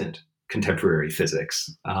 Shakespeare isn't contemporary physics.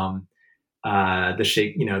 The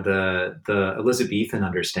Elizabethan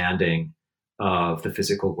understanding of the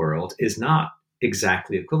physical world is not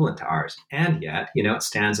exactly equivalent to ours. And yet, it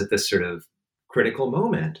stands at this sort of critical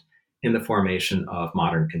moment in the formation of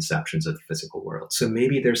modern conceptions of the physical world. So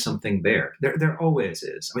maybe there's something there. There always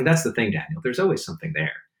is. I mean, that's the thing, Daniel. There's always something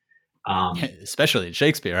there. Especially in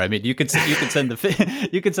Shakespeare. I mean, you could send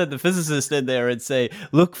the physicist in there and say,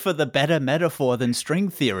 look for the better metaphor than string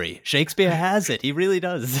theory. Shakespeare has it. He really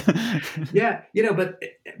does. Yeah, but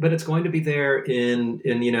it's going to be there in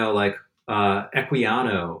like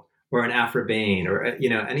Equiano or an Aphrobane or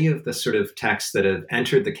any of the sort of texts that have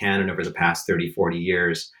entered the canon over the past 30, 40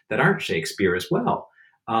 years that aren't Shakespeare as well.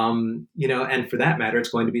 And for that matter, it's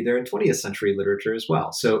going to be there in 20th century literature as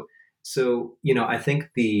well. So I think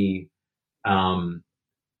I'm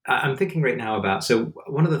thinking right now about, so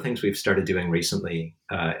one of the things we've started doing recently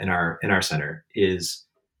in our center is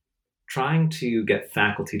trying to get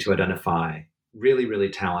faculty to identify really, really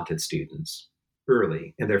talented students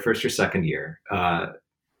early in their first or second year.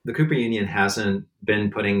 The Cooper Union hasn't been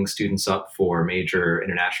putting students up for major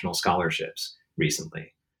international scholarships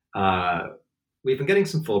recently. We've been getting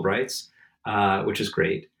some Fulbrights, which is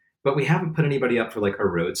great, but we haven't put anybody up for like a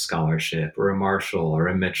Rhodes Scholarship or a Marshall or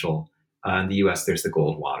a Mitchell. In the US, there's the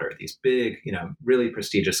Goldwater, these big, really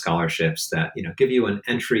prestigious scholarships that, give you an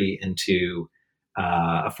entry into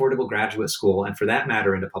affordable graduate school, and for that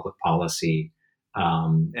matter, into public policy.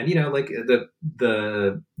 And like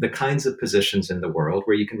the kinds of positions in the world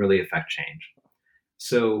where you can really affect change.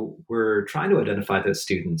 So we're trying to identify those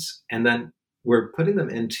students, and then we're putting them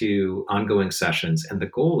into ongoing sessions. And the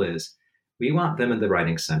goal is we want them in the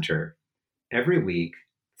Writing Center every week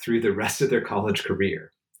through the rest of their college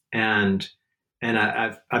career. And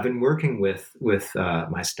I've been working with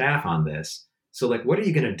my staff on this. So like, what are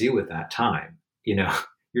you going to do with that time?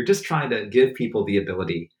 You're just trying to give people the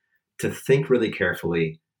ability to think really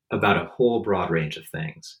carefully about a whole broad range of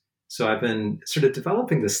things. So I've been sort of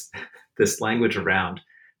developing this language around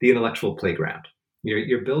the intellectual playground.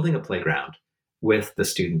 You're building a playground with the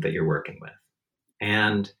student that you're working with.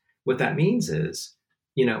 And what that means is,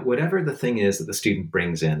 whatever the thing is that the student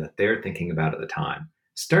brings in that they're thinking about at the time,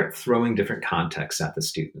 start throwing different contexts at the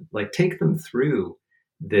student. Like take them through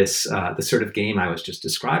this the sort of game I was just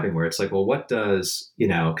describing, where it's like, well, what does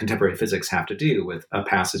contemporary physics have to do with a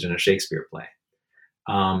passage in a Shakespeare play?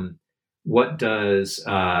 What does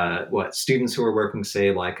what students who are working,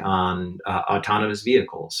 say, like on autonomous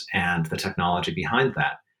vehicles and the technology behind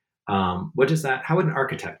that? What does that? How would an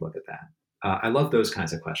architect look at that? I love those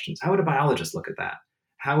kinds of questions. How would a biologist look at that?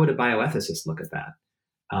 How would a bioethicist look at that?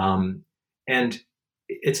 And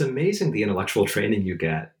it's amazing the intellectual training you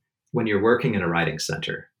get when you're working in a writing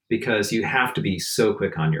center, because you have to be so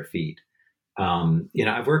quick on your feet.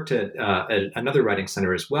 I've worked at another writing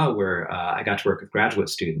center as well, where I got to work with graduate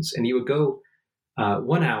students, and you would go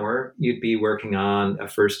 1 hour, you'd be working on a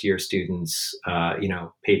first year student's,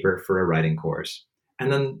 paper for a writing course.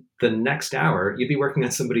 And then the next hour, you'd be working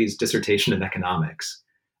on somebody's dissertation in economics.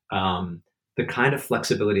 The kind of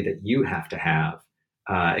flexibility that you have to have,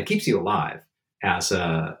 it keeps you alive as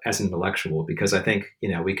an intellectual, because I think,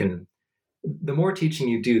 the more teaching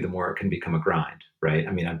you do, the more it can become a grind, right?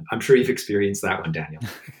 I mean, I'm sure you've experienced that one, Daniel.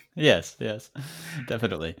 Yes,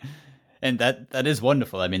 definitely. And that is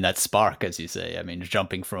wonderful. I mean, that spark, as you say, I mean,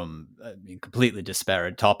 jumping from completely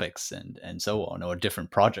disparate topics and so on, or different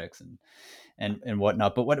projects and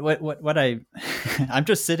whatnot. But what I'm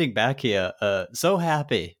just sitting back here, so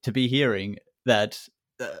happy to be hearing that.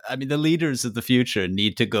 The leaders of the future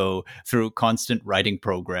need to go through constant writing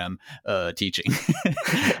program teaching.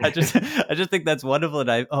 I just think that's wonderful,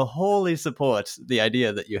 and I wholly support the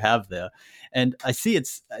idea that you have there. And I see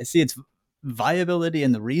its viability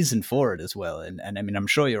and the reason for it as well. And I mean, I'm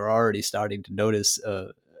sure you're already starting to notice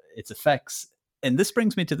its effects. And this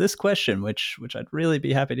brings me to this question, which I'd really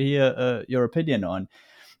be happy to hear your opinion on.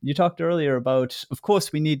 You talked earlier about, of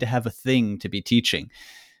course, we need to have a thing to be teaching,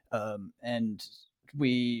 and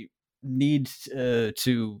we need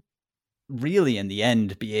to really, in the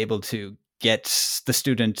end, be able to get the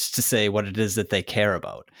students to say what it is that they care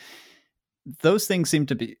about. Those things seem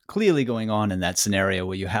to be clearly going on in that scenario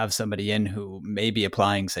where you have somebody in who may be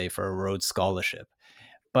applying, say, for a Rhodes Scholarship.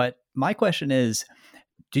 But my question is,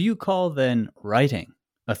 do you call then writing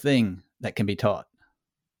a thing that can be taught?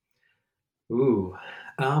 Ooh,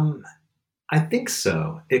 I think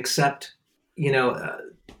so, except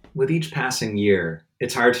with each passing year,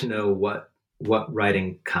 it's hard to know what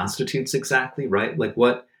writing constitutes exactly, right? Like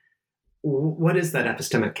what is that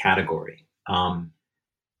epistemic category?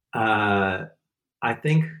 I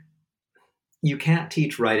think you can't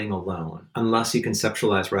teach writing alone unless you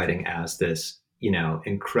conceptualize writing as this,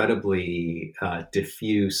 incredibly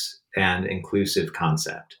diffuse and inclusive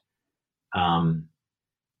concept.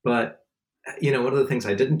 But one of the things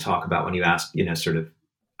I didn't talk about when you asked, sort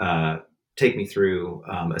of take me through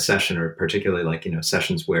a session, or particularly like,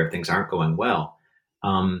 sessions where things aren't going well.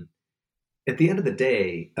 At the end of the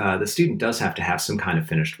day, the student does have to have some kind of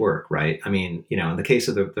finished work, right? I mean, in the case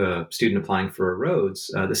of the student applying for a Rhodes,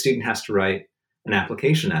 the student has to write an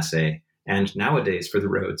application essay. And nowadays for the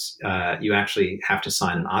Rhodes, you actually have to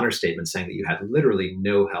sign an honor statement saying that you had literally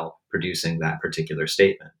no help producing that particular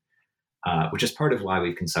statement, which is part of why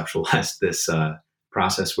we've conceptualized this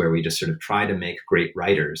process where we just sort of try to make great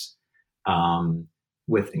writers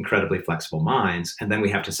with incredibly flexible minds. And then we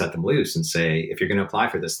have to set them loose and say, if you're going to apply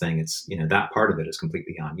for this thing, it's, that part of it is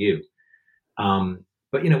completely on you.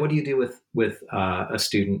 But, what do you do with a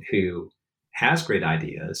student who has great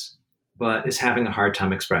ideas, but is having a hard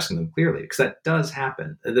time expressing them clearly? Because that does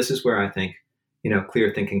happen. This is where I think,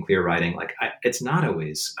 clear thinking, clear writing, it's not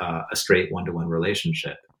always a straight one-to-one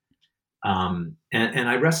relationship. And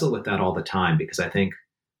I wrestle with that all the time, because I think,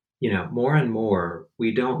 more and more,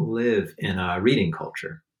 we don't live in a reading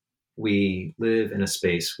culture. We live in a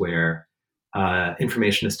space where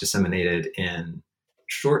information is disseminated in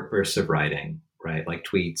short bursts of writing, right? Like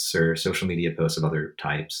tweets or social media posts of other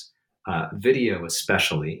types, video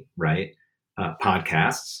especially, right?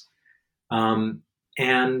 Podcasts.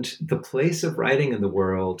 And the place of writing in the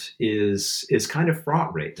world is kind of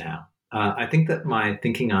fraught right now. I think that my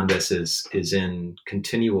thinking on this is in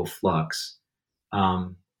continual flux.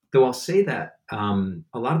 Though I'll say that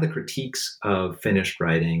a lot of the critiques of finished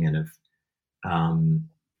writing and of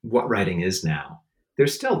what writing is now, they're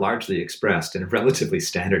still largely expressed in relatively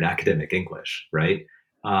standard academic English, right?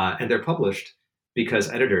 And they're published because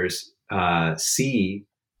editors see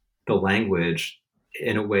the language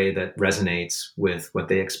in a way that resonates with what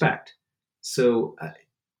they expect. So,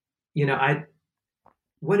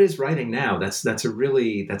 what is writing now? That's a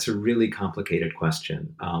really complicated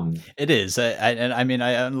question. It is. I mean,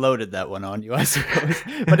 I unloaded that one on you, I suppose,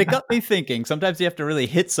 but it got me thinking. Sometimes you have to really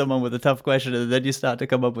hit someone with a tough question, and then you start to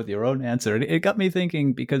come up with your own answer. And it got me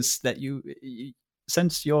thinking, because that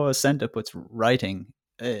since your center puts writing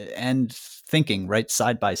and thinking right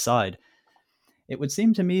side by side, it would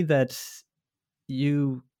seem to me that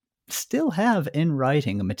you still have in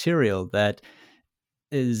writing a material that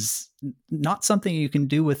is not something you can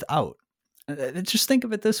do without. Just think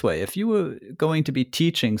of it this way. If you were going to be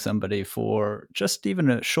teaching somebody for just even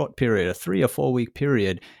a short period, a 3 or 4 week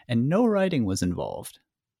period, and no writing was involved,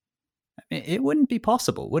 it wouldn't be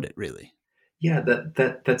possible, would it really? Yeah,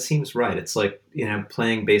 that seems right. It's like,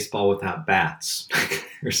 playing baseball without bats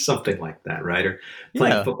or something like that, right? Or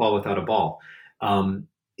playing football without a ball.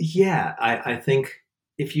 I think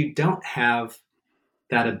if you don't have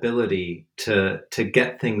that ability to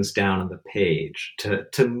get things down on the page,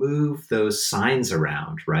 to move those signs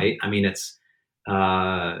around, right? I mean, it's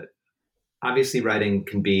obviously writing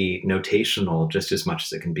can be notational just as much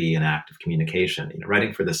as it can be an act of communication.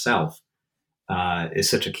 Writing for the self is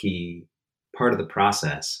such a key part of the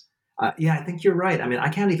process. I think you're right. I mean, I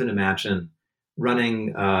can't even imagine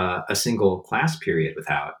running a single class period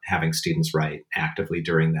without having students write actively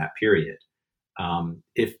during that period.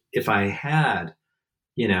 If I had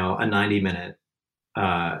a 90-minute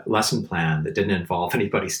lesson plan that didn't involve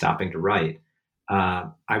anybody stopping to write,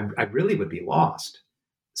 I really would be lost.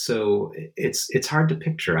 So it's hard to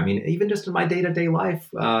picture. I mean, even just in my day-to-day life,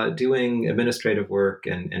 doing administrative work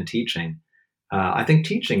and teaching, I think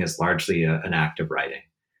teaching is largely an act of writing.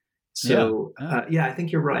 So I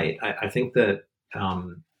think you're right. I think that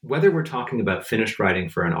whether we're talking about finished writing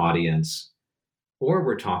for an audience, or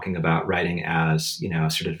we're talking about writing as a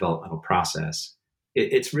sort of developmental process,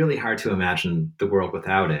 it's really hard to imagine the world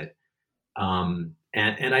without it. And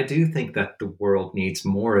I do think that the world needs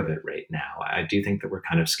more of it right now. I do think that we're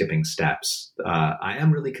kind of skipping steps. I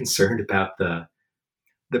am really concerned about the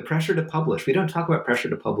pressure to publish. We don't talk about pressure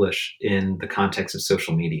to publish in the context of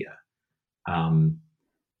social media.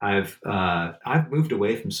 I've moved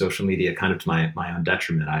away from social media kind of to my own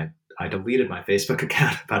detriment. I deleted my Facebook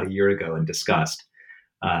account about a year ago in disgust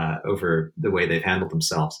over the way they've handled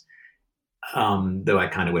themselves. Though I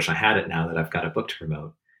kind of wish I had it now that I've got a book to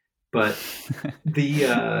promote. But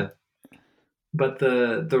the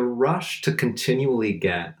rush to continually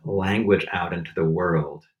get language out into the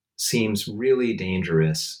world seems really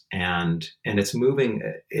dangerous, and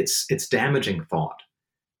it's damaging thought,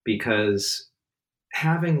 because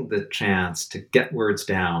having the chance to get words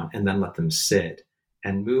down and then let them sit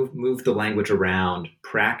and move the language around,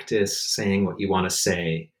 practice saying what you want to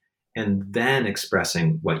say, and then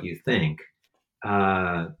expressing what you think,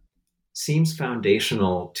 seems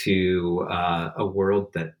foundational to a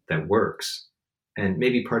world that works. And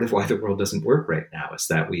maybe part of why the world doesn't work right now is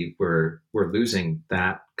that we're losing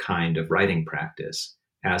that kind of writing practice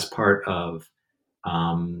as part of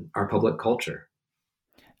our public culture.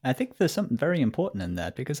 I think there's something very important in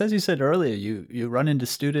that, because as you said earlier, you run into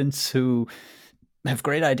students who have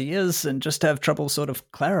great ideas and just have trouble sort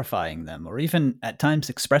of clarifying them, or even at times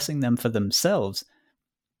expressing them for themselves.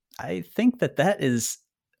 I think that is,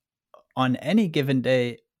 on any given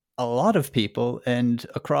day, a lot of people, and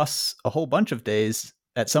across a whole bunch of days,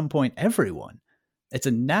 at some point, everyone. It's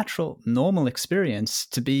a natural, normal experience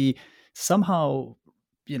to be somehow,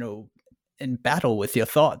 in battle with your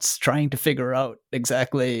thoughts, trying to figure out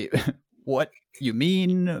exactly what you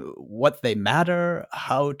mean, what they matter,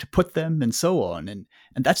 how to put them, and so on. And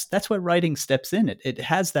that's where writing steps in. It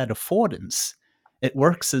has that affordance. It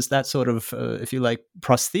works as that sort of, if you like,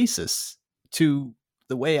 prosthesis to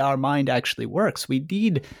the way our mind actually works. We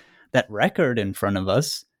need that record in front of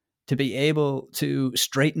us to be able to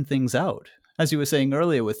straighten things out. As you were saying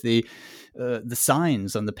earlier with the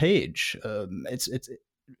signs on the page, it's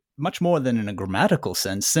much more than in a grammatical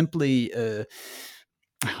sense. Simply,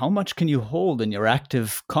 how much can you hold in your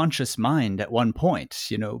active, conscious mind at one point?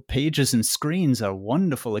 Pages and screens are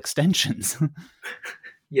wonderful extensions.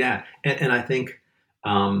 Yeah, and I think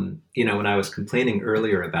when I was complaining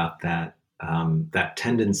earlier about that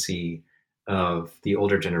tendency of the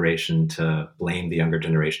older generation to blame the younger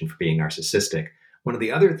generation for being narcissistic, one of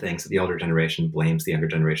the other things that the older generation blames the younger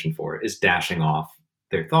generation for is dashing off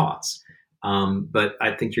their thoughts. But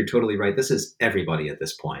I think you're totally right. This is everybody at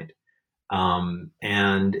this point.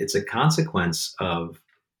 And it's a consequence of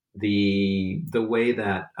the way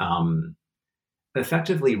that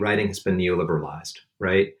effectively writing has been neoliberalized,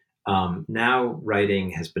 right? Now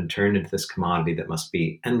writing has been turned into this commodity that must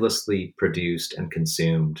be endlessly produced and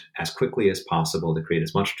consumed as quickly as possible to create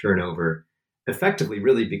as much turnover, effectively,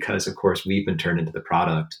 really, because, of course, we've been turned into the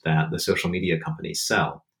product that the social media companies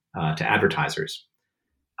sell to advertisers.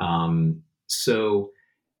 So,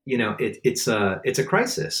 it's a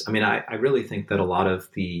crisis. I mean, I really think that a lot of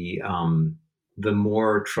the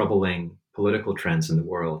more troubling political trends in the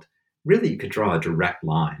world, really, you could draw a direct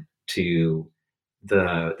line to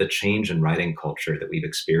the change in writing culture that we've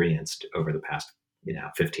experienced over the past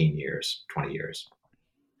 15 years, 20 years.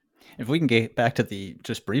 If we can get back to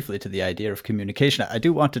just briefly to the idea of communication, I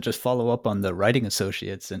do want to just follow up on the writing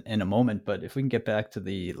associates in a moment, but if we can get back to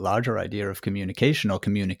the larger idea of communication, or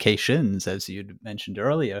communications, as you'd mentioned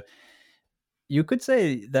earlier, you could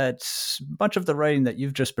say that much of the writing that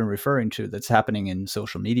you've just been referring to that's happening in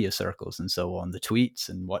social media circles and so on, the tweets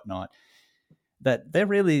and whatnot, that they're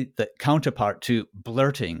really the counterpart to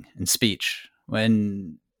blurting in speech,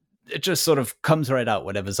 when it just sort of comes right out,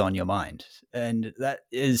 whatever's on your mind. And that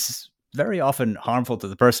is very often harmful to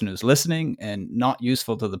the person who's listening, and not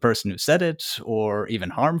useful to the person who said it, or even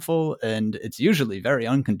harmful. And it's usually very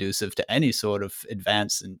unconducive to any sort of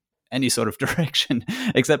advance in any sort of direction,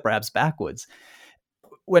 except perhaps backwards.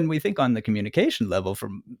 When we think on the communication level,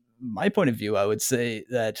 from my point of view, I would say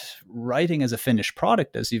that writing as a finished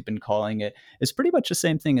product, as you've been calling it, is pretty much the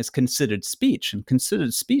same thing as considered speech. And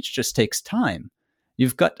considered speech just takes time.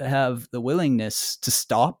 You've got to have the willingness to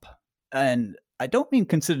stop. And I don't mean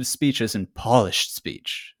considered speech as in polished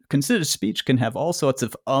speech. Considered speech can have all sorts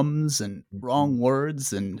of ums and wrong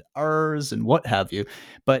words and ers and what have you,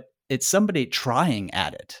 but it's somebody trying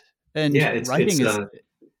at it. And writing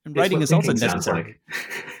is also necessary.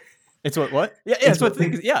 It's what? Yeah, it's what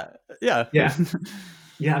things. Yeah. Yeah.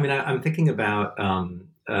 I mean, I'm thinking about.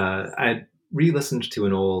 I re-listened to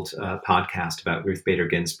an old podcast about Ruth Bader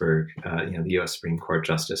Ginsburg, the U.S. Supreme Court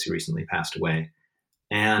justice who recently passed away,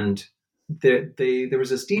 and there was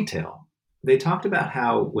this detail. They talked about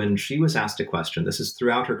how when she was asked a question, this is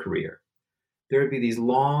throughout her career, there would be these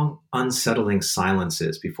long, unsettling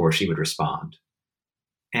silences before she would respond,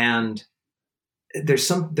 and there's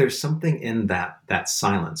something in that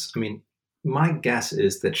silence. I mean, my guess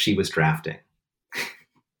is that she was drafting.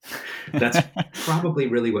 That's probably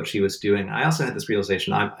really what she was doing. I also had this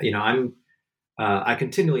realization. I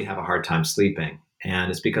continually have a hard time sleeping,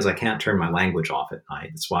 and it's because I can't turn my language off at night.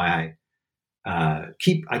 That's why I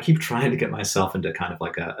keep trying to get myself into kind of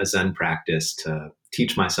like a Zen practice to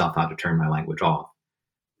teach myself how to turn my language off.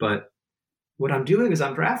 But what I'm doing is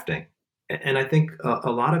I'm drafting. And I think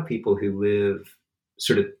a lot of people who live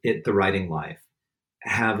sort of the writing life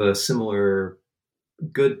have a similar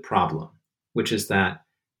good problem, which is that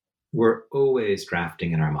we're always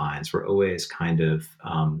drafting in our minds. We're always kind of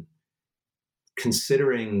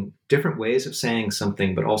considering different ways of saying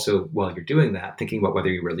something, but also while you're doing that, thinking about whether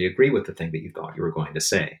you really agree with the thing that you thought you were going to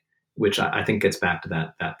say, which I think gets back to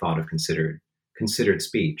that thought of considered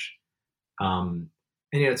speech. And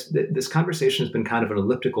this conversation has been kind of an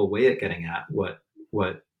elliptical way at getting at what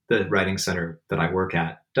the writing center that I work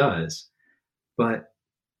at does, but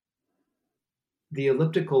the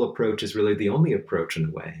elliptical approach is really the only approach in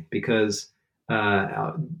a way, because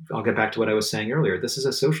I'll get back to what I was saying earlier. This is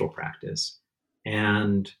a social practice,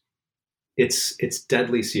 and it's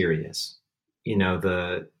deadly serious.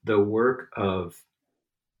 The work of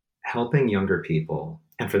helping younger people,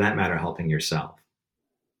 and for that matter, helping yourself,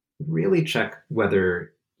 really check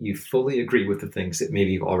whether you fully agree with the things that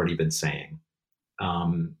maybe you've already been saying,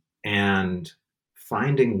 and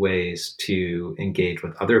finding ways to engage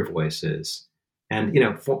with other voices, and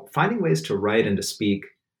finding ways to write and to speak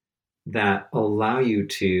that allow you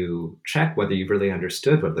to check whether you've really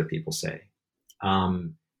understood what other people say,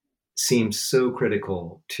 seems so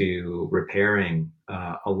critical to repairing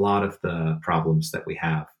a lot of the problems that we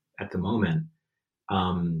have at the moment.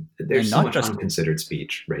 There's so much unconsidered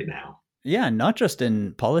speech right now. Yeah, not just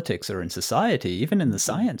in politics or in society, even in the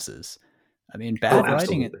sciences. I mean, bad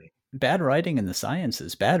writing in the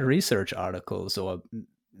sciences, bad research articles, or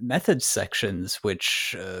methods sections,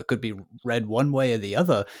 which could be read one way or the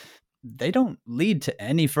other, they don't lead to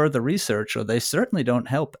any further research, or they certainly don't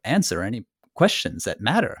help answer any questions that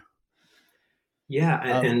matter. Yeah,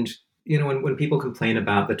 and when people complain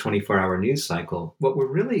about the 24-hour news cycle, what we're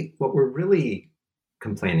really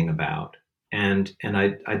complaining about, and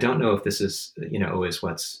I don't know if this is always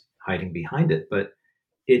what's hiding behind it, but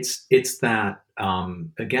it's that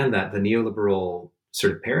again, that the neoliberal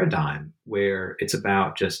sort of paradigm where it's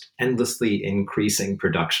about just endlessly increasing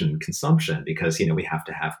production and consumption because we have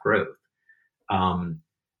to have growth.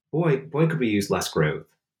 Boy, could we use less growth,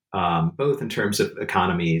 both in terms of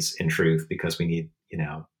economies, in truth, because we need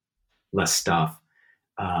less stuff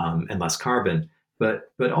and less carbon.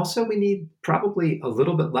 But also we need probably a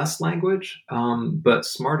little bit less language, but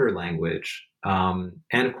smarter language. And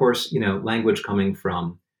of course, language coming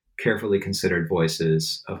from carefully considered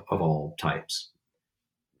voices of all types.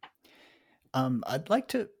 I'd like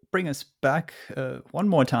to bring us back one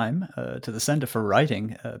more time to the Center for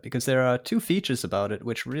Writing, because there are two features about it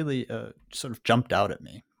which really sort of jumped out at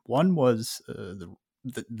me. One was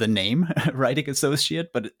the name, Writing Associate,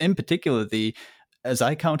 but in particular as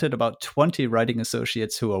I counted, about 20 writing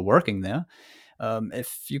associates who are working there.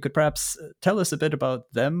 If you could perhaps tell us a bit about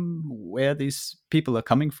them, where these people are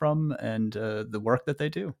coming from, and the work that they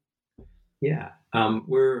do. Yeah,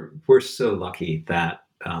 we're so lucky that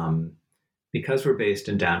because we're based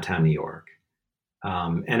in downtown New York,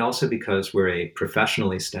 and also because we're a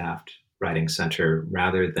professionally staffed writing center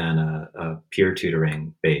rather than a peer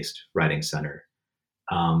tutoring based writing center,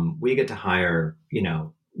 we get to hire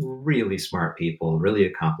really smart people, really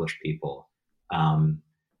accomplished people.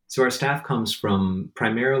 So our staff comes from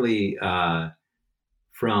primarily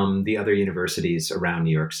from the other universities around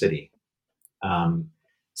New York City.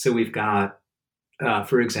 So we've got,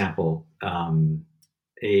 for example,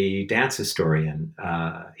 a dance historian.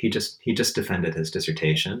 He just defended his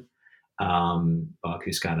dissertation. Buck,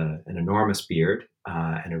 who's got an enormous beard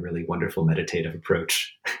and a really wonderful meditative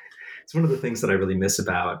approach. It's one of the things that I really miss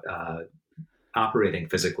about operating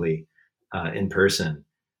physically in person,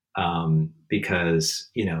 because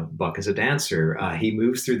Buck is a dancer. He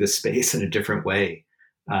moves through the space in a different way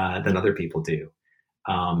than other people do.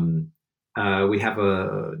 We have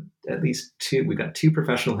at least two. We've got two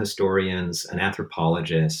professional historians, an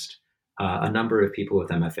anthropologist, a number of people with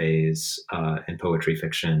MFAs in poetry,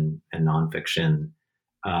 fiction, and nonfiction.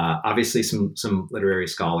 Obviously, some literary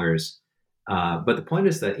scholars. But the point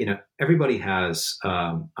is that everybody has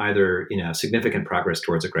either significant progress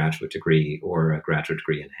towards a graduate degree or a graduate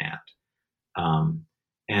degree in hand,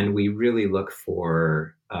 and we really look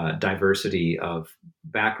for diversity of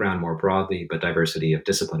background more broadly, but diversity of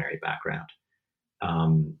disciplinary background,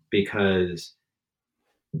 because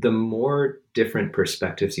the more different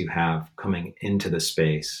perspectives you have coming into the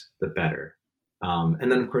space, the better.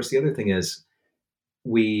 And then, of course, the other thing is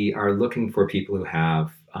we are looking for people who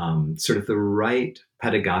have sort of the right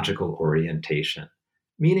pedagogical orientation,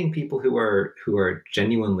 meaning people who are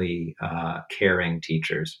genuinely caring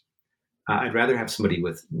teachers. I'd rather have somebody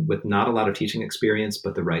with not a lot of teaching experience,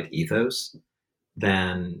 but the right ethos,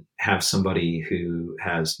 than have somebody who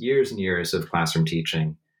has years and years of classroom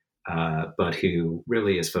teaching, but who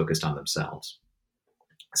really is focused on themselves.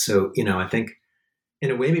 So, I think in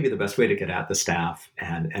a way, maybe the best way to get at the staff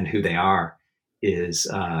and who they are is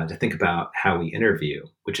to think about how we interview,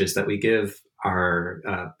 which is that we give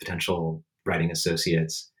our potential writing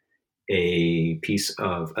associates a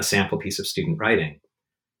sample piece of student writing,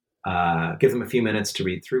 give them a few minutes to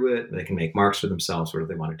read through it. They can make marks for themselves, whatever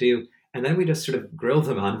they want to do. And then we just sort of grill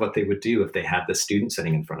them on what they would do if they had the student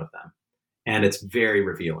sitting in front of them. And it's very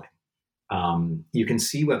revealing. You can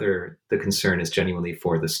see whether the concern is genuinely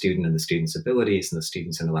for the student and the student's abilities and the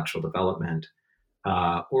student's intellectual development,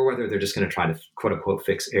 or whether they're just going to try to quote unquote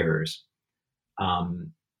fix errors.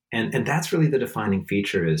 And that's really the defining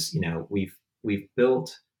feature is, we've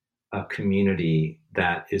built a community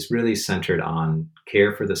that is really centered on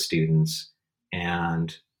care for the students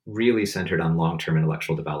and really centered on long-term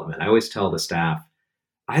intellectual development. I always tell the staff,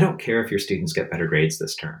 I don't care if your students get better grades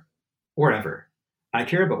this term or ever. I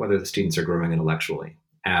care about whether the students are growing intellectually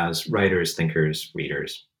as writers, thinkers,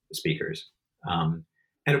 readers, speakers. And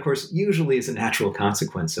of course, usually as a natural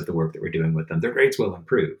consequence of the work that we're doing with them, their grades will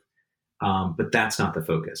improve. But that's not the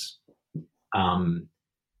focus. On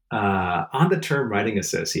the term writing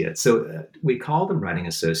associate, so we call them writing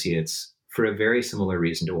associates for a very similar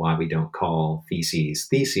reason to why we don't call theses,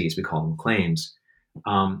 we call them claims.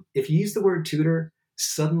 If you use the word tutor,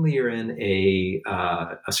 suddenly you're in a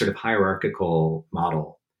sort of hierarchical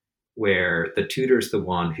model where the tutor is the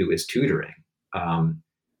one who is tutoring.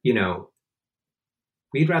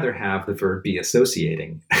 We'd rather have the verb be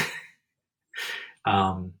associating.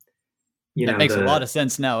 That makes a lot of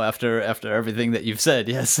sense now after everything that you've said.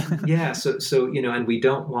 Yes. Yeah. So and we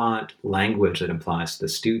don't want language that implies to the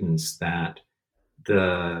students that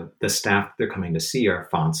the staff they're coming to see are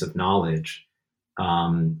fonts of knowledge.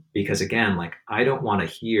 Because again, I don't want to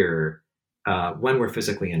hear when we're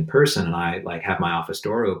physically in person and I have my office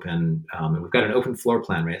door open and we've got an open floor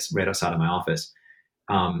plan right outside of my office.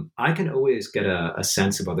 I can always get a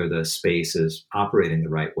sense of whether the space is operating the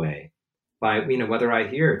right way by, whether I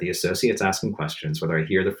hear the associates asking questions, whether I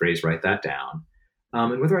hear the phrase, write that down,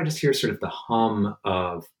 and whether I just hear sort of the hum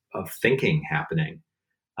of thinking happening.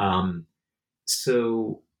 I'm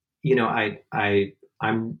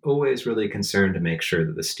always really concerned to make sure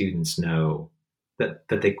that the students know that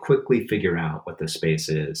they quickly figure out what the space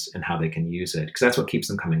is and how they can use it, because that's what keeps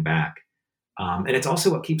them coming back. And it's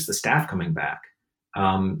also what keeps the staff coming back.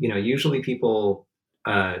 Usually people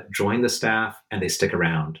join the staff and they stick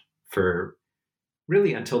around for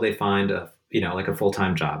really until they find a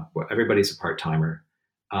full-time job where everybody's a part-timer.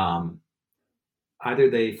 Either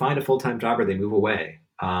they find a full-time job or they move away.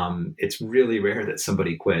 It's really rare that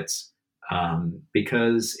somebody quits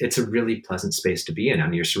because it's a really pleasant space to be in. I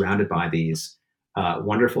mean, you're surrounded by these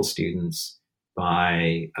wonderful students,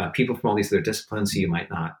 by people from all these other disciplines who you might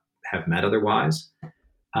not have met otherwise.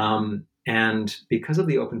 And because of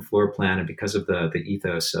the open floor plan and because of the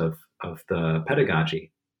ethos of the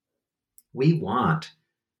pedagogy, we want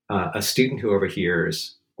a student who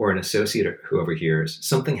overhears or an associate who overhears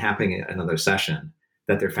something happening in another session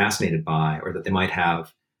that they're fascinated by, or that they might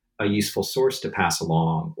have a useful source to pass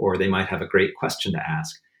along, or they might have a great question to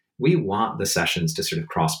ask. We want the sessions to sort of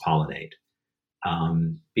cross-pollinate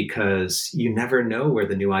because you never know where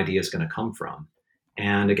the new idea is going to come from.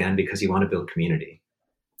 And again, because you want to build community.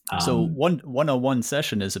 So one-on-one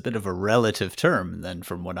session is a bit of a relative term then,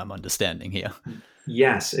 from what I'm understanding here.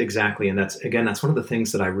 Yes, exactly. And that's one of the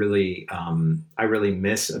things that I really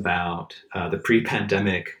miss about the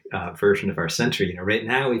pre-pandemic version of our center. Right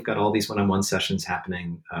now we've got all these one-on-one sessions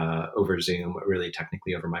happening over Zoom, really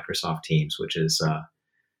technically over Microsoft Teams, which is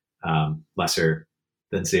lesser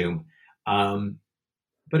than Zoom.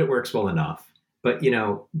 But it works well enough. But,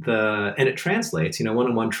 and it translates,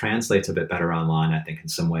 one-on-one translates a bit better online, I think, in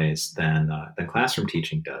some ways than classroom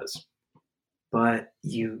teaching does. But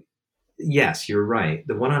yes, you're right.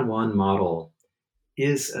 The one-on-one model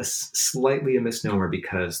is slightly a misnomer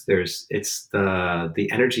because it's the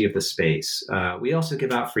energy of the space. We also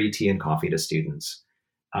give out free tea and coffee to students.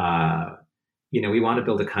 We want to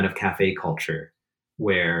build a kind of cafe culture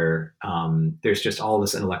where there's just all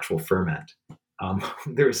this intellectual ferment.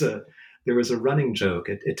 There was a running joke.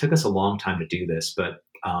 It took us a long time to do this, but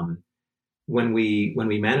when we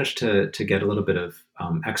managed to get a little bit of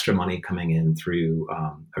extra money coming in through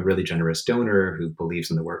a really generous donor who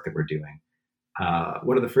believes in the work that we're doing,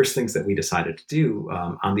 one of the first things that we decided to do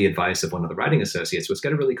on the advice of one of the writing associates was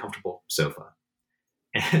get a really comfortable sofa.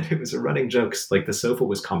 And it was a running joke, like the sofa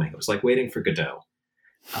was coming. It was like waiting for Godot.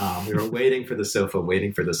 We were waiting for the sofa,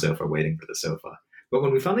 waiting for the sofa, waiting for the sofa. But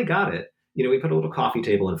when we finally got it, we put a little coffee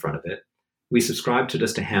table in front of it. We subscribed to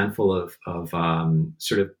just a handful of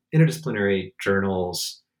sort of interdisciplinary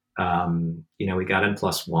journals. We got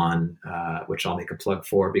N+1, which I'll make a plug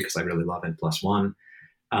for because I really love N+1.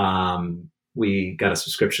 We got a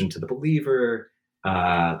subscription to The Believer,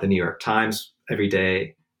 the New York Times every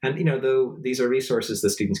day. And, though these are resources that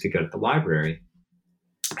students could get at the library,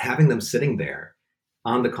 having them sitting there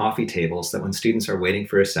on the coffee tables that when students are waiting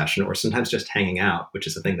for a session or sometimes just hanging out, which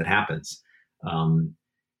is a thing that happens,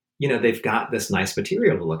 they've got this nice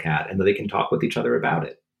material to look at and that they can talk with each other about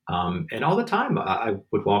it. And all the time I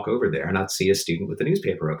would walk over there and I'd see a student with a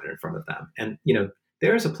newspaper open in front of them. And,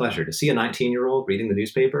 there's a pleasure to see a 19-year-old reading the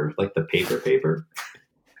newspaper, like the paper.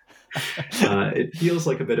 It feels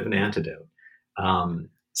like a bit of an antidote.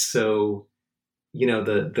 So,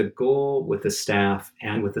 the goal with the staff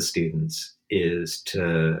and with the students is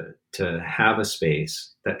to have a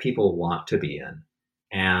space that people want to be in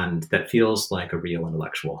and that feels like a real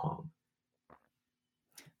intellectual home.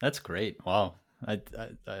 That's great. Wow.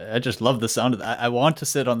 I just love the sound of that. I want to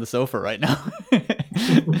sit on the sofa right now.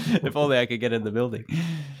 If only I could get in the building.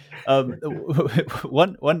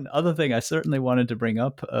 One other thing I certainly wanted to bring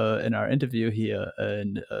up in our interview here,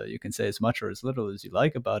 and you can say as much or as little as you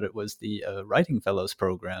like about it, was the Writing Fellows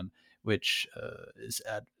program, which is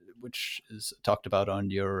talked about on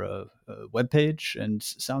your webpage and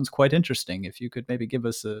sounds quite interesting. If you could maybe give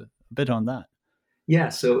us a bit on that. Yeah,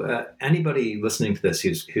 so anybody listening to this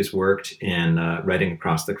who's worked in writing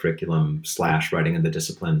across the curriculum / writing in the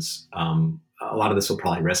disciplines, a lot of this will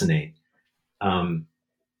probably resonate.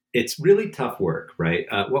 It's really tough work, right?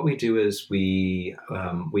 What we do is we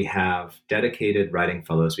have dedicated writing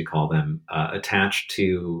fellows, we call them, attached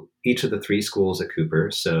to each of the 3 schools at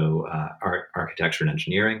Cooper, so architecture and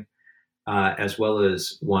engineering, as well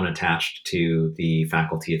as one attached to the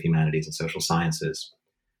Faculty of Humanities and Social Sciences.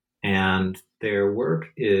 And their work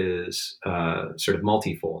is sort of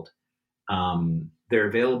multifold. They're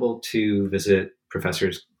available to visit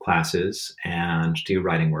professors' classes and do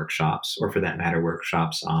writing workshops, or for that matter,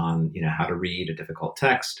 workshops on how to read a difficult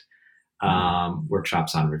text,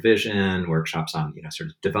 workshops on revision, workshops on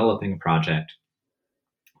sort of developing a project.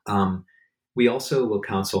 We also will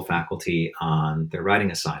counsel faculty on their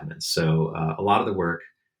writing assignments. So a lot of the work,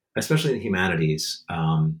 especially in the humanities,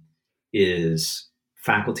 is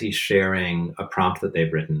faculty sharing a prompt that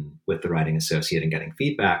they've written with the writing associate and getting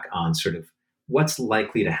feedback on sort of what's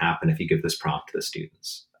likely to happen if you give this prompt to the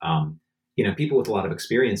students. People with a lot of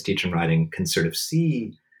experience teaching writing can sort of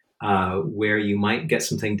see where you might get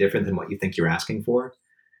something different than what you think you're asking for.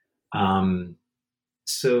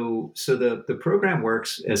 So the program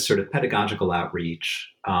works as sort of pedagogical outreach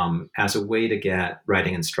as a way to get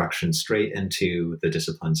writing instruction straight into the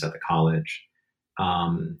disciplines at the college.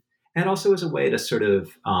 And also as a way to sort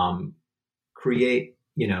of create,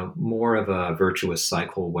 more of a virtuous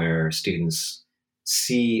cycle where students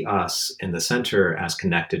see us in the center as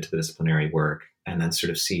connected to the disciplinary work, and then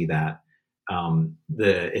sort of see that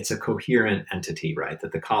it's a coherent entity, right?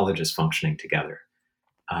 That the college is functioning together.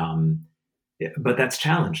 But that's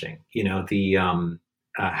challenging.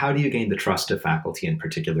 How do you gain the trust of faculty in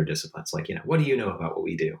particular disciplines? Like, what do you know about what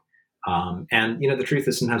we do? And the truth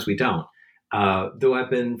is sometimes we don't. Though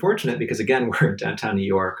I've been fortunate because, again, we're in downtown New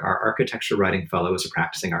York. Our architecture writing fellow is a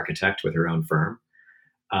practicing architect with her own firm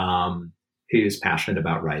who's passionate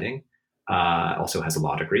about writing, also has a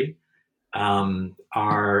law degree.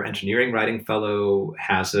 Our engineering writing fellow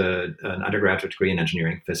has an undergraduate degree in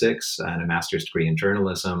engineering physics and a master's degree in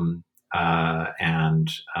journalism,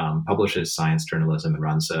 and publishes science journalism and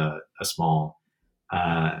runs a small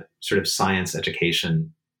sort of science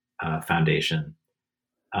education foundation.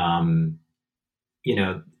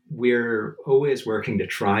 We're always working to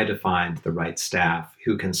try to find the right staff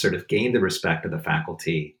who can sort of gain the respect of the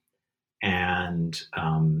faculty and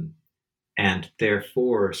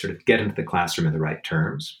therefore sort of get into the classroom in the right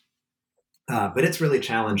terms. But it's really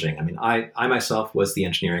challenging. I mean, I myself was the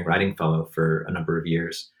engineering writing fellow for a number of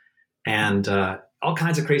years, and all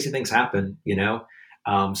kinds of crazy things happen,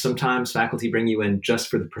 Sometimes faculty bring you in just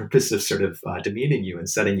for the purpose of sort of demeaning you and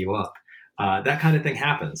setting you up. That kind of thing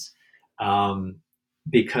happens.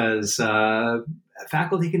 Because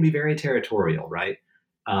faculty can be very territorial, right?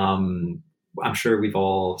 I'm sure we've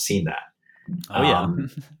all seen that. Oh yeah.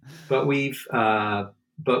 But we've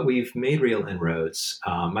made real inroads.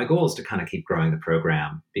 My goal is to kind of keep growing the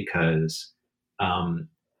program because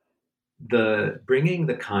bringing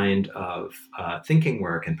the kind of thinking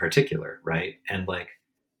work in particular, right, and like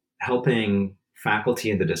helping faculty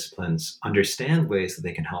in the disciplines understand ways that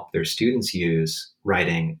they can help their students use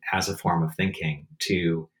writing as a form of thinking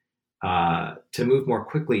to move more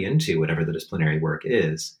quickly into whatever the disciplinary work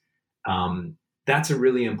is. That's a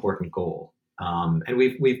really important goal. And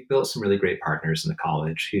we've built some really great partners in the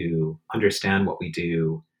college who understand what we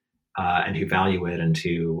do and who value it, and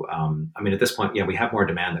who, at this point, we have more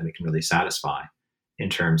demand than we can really satisfy in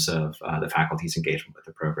terms of the faculty's engagement with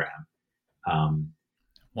the program.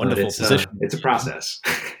 Wonderful position. It's a process.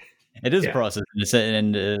 It is a process,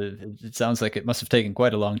 and it sounds like it must have taken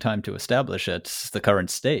quite a long time to establish at the current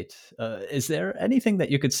state. Is there anything that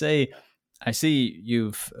you could say? I see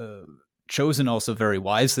you've chosen also very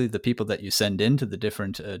wisely the people that you send into the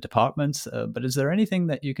different departments, but is there anything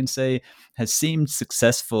that you can say has seemed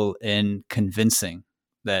successful in convincing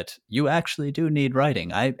that you actually do need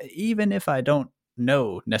writing? Even if I don't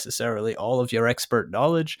know necessarily all of your expert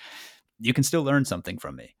knowledge, you can still learn something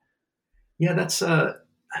from me. Yeah, that's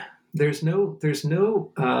there's no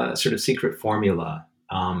sort of secret formula.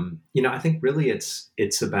 I think really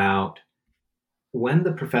it's about when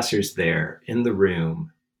the professor's there in the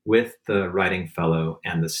room with the writing fellow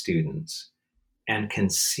and the students and can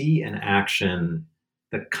see in action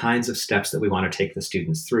the kinds of steps that we want to take the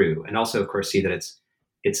students through. And also, of course, see that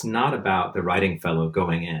it's not about the writing fellow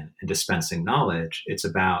going in and dispensing knowledge. It's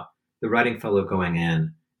about the writing fellow going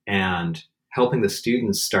in and helping the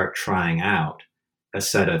students start trying out a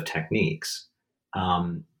set of techniques.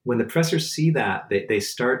 When the professors see that, they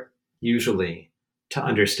start usually to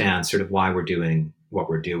understand sort of why we're doing what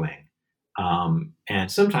we're doing. And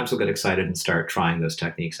sometimes they'll get excited and start trying those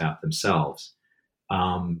techniques out themselves.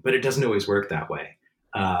 But it doesn't always work that way.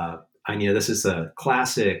 This is a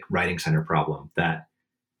classic writing center problem, that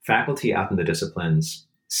faculty out in the disciplines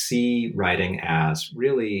see writing as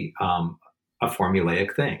really a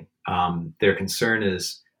formulaic thing. Their concern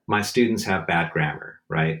is, my students have bad grammar,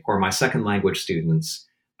 right? Or my second language students,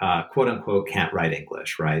 quote unquote, can't write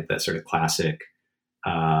English, right? That sort of classic,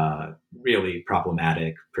 really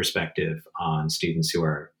problematic perspective on students who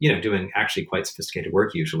are, doing actually quite sophisticated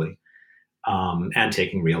work usually, and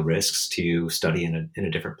taking real risks to study in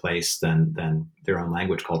a different place than their own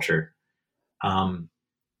language culture.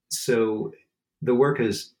 So the work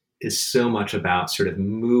is so much about sort of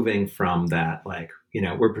moving from that, like,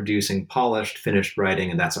 we're producing polished, finished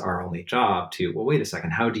writing, and that's our only job, to, well, wait a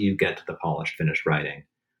second, how do you get to the polished, finished writing?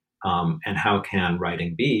 And how can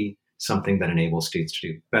writing be something that enables students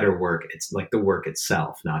to do better work? It's like the work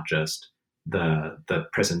itself, not just the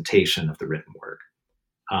presentation of the written work.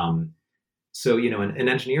 So, in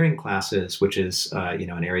engineering classes, which is,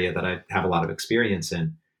 an area that I have a lot of experience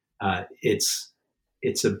in, it's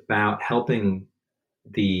about helping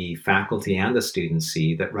the faculty and the students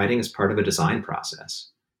see that writing is part of a design process.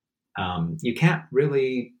 You can't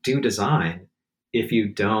really do design if you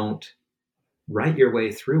don't write your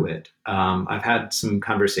way through it. I've had some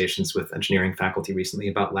conversations with engineering faculty recently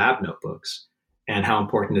about lab notebooks and how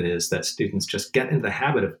important it is that students just get into the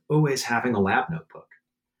habit of always having a lab notebook.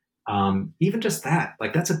 Even just that,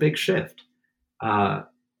 like, that's a big shift.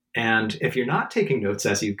 And if you're not taking notes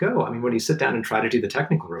as you go, when you sit down and try to do the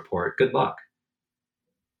technical report, good luck.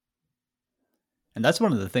 And that's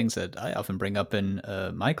one of the things that I often bring up in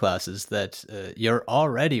my classes, that you're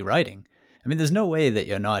already writing. There's no way that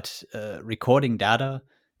you're not recording data,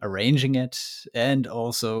 arranging it, and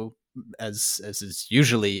also, as is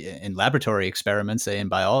usually in laboratory experiments, say in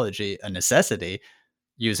biology, a necessity,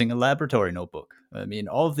 using a laboratory notebook.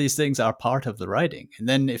 All of these things are part of the writing. And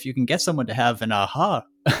then if you can get someone to have an aha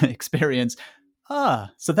experience,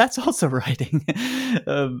 so that's also writing,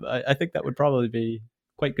 I think that would probably be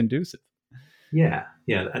quite conducive. Yeah,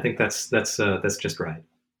 I think that's just right.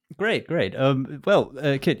 Great.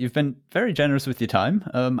 Kit, you've been very generous with your time.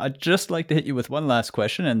 I'd just like to hit you with one last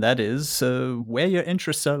question, and that is where your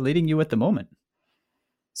interests are leading you at the moment.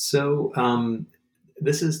 So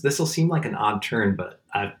this will seem like an odd turn, but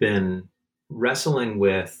I've been wrestling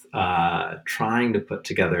with trying to put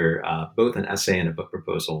together both an essay and a book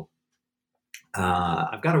proposal.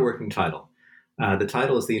 I've got a working title. The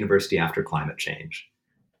title is The University After Climate Change.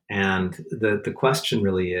 And the question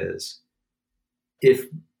really is,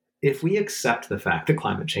 if we accept the fact that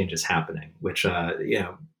climate change is happening, which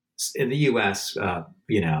in the U.S.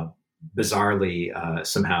 Bizarrely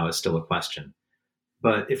somehow is still a question,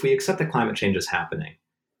 but if we accept that climate change is happening,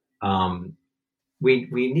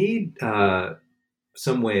 we need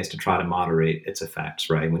some ways to try to moderate its effects,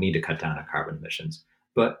 right? We need to cut down on carbon emissions,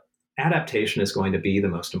 but adaptation is going to be the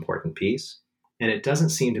most important piece, and it doesn't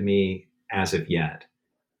seem to me as of yet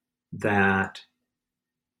that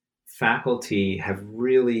faculty have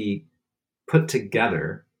really put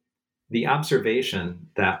together the observation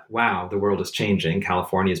that, wow, the world is changing.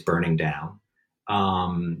 California is burning down.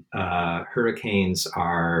 Hurricanes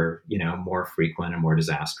are, more frequent and more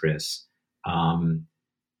disastrous.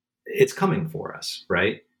 It's coming for us,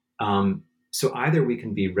 right? So either we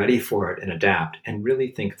can be ready for it and adapt and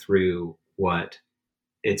really think through what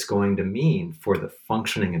it's going to mean for the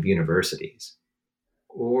functioning of universities,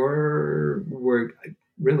 or we're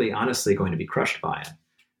really honestly going to be crushed by it.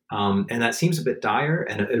 And that seems a bit dire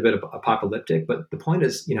and a bit apocalyptic, but the point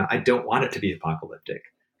is, I don't want it to be apocalyptic.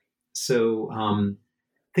 So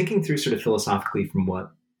thinking through sort of philosophically from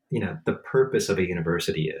what, the purpose of a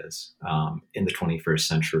university is in the 21st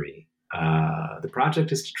century, the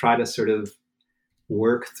project is to try to sort of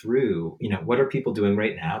work through, what are people doing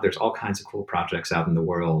right now? There's all kinds of cool projects out in the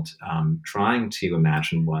world trying to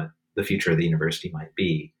imagine what the future of the university might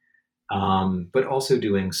be, but also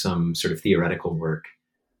doing some sort of theoretical work,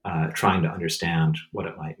 trying to understand what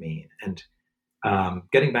it might mean. And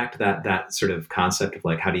getting back to that sort of concept of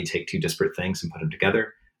like, how do you take two disparate things and put them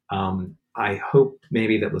together? I hope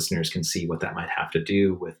maybe that listeners can see what that might have to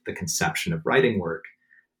do with the conception of writing work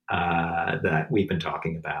that we've been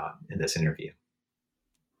talking about in this interview.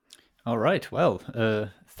 All right. Well,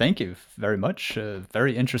 thank you very much.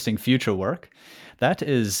 Very interesting future work. That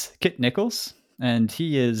is Kit Nichols, and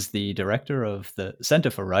he is the director of the Center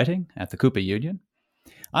for Writing at the Cooper Union.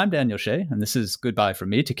 I'm Daniel Shea, and this is goodbye from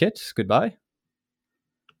me to Kit. Goodbye.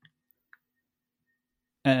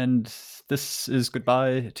 And this is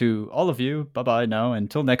goodbye to all of you. Bye-bye now.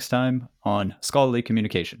 Until next time on Scholarly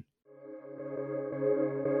Communication.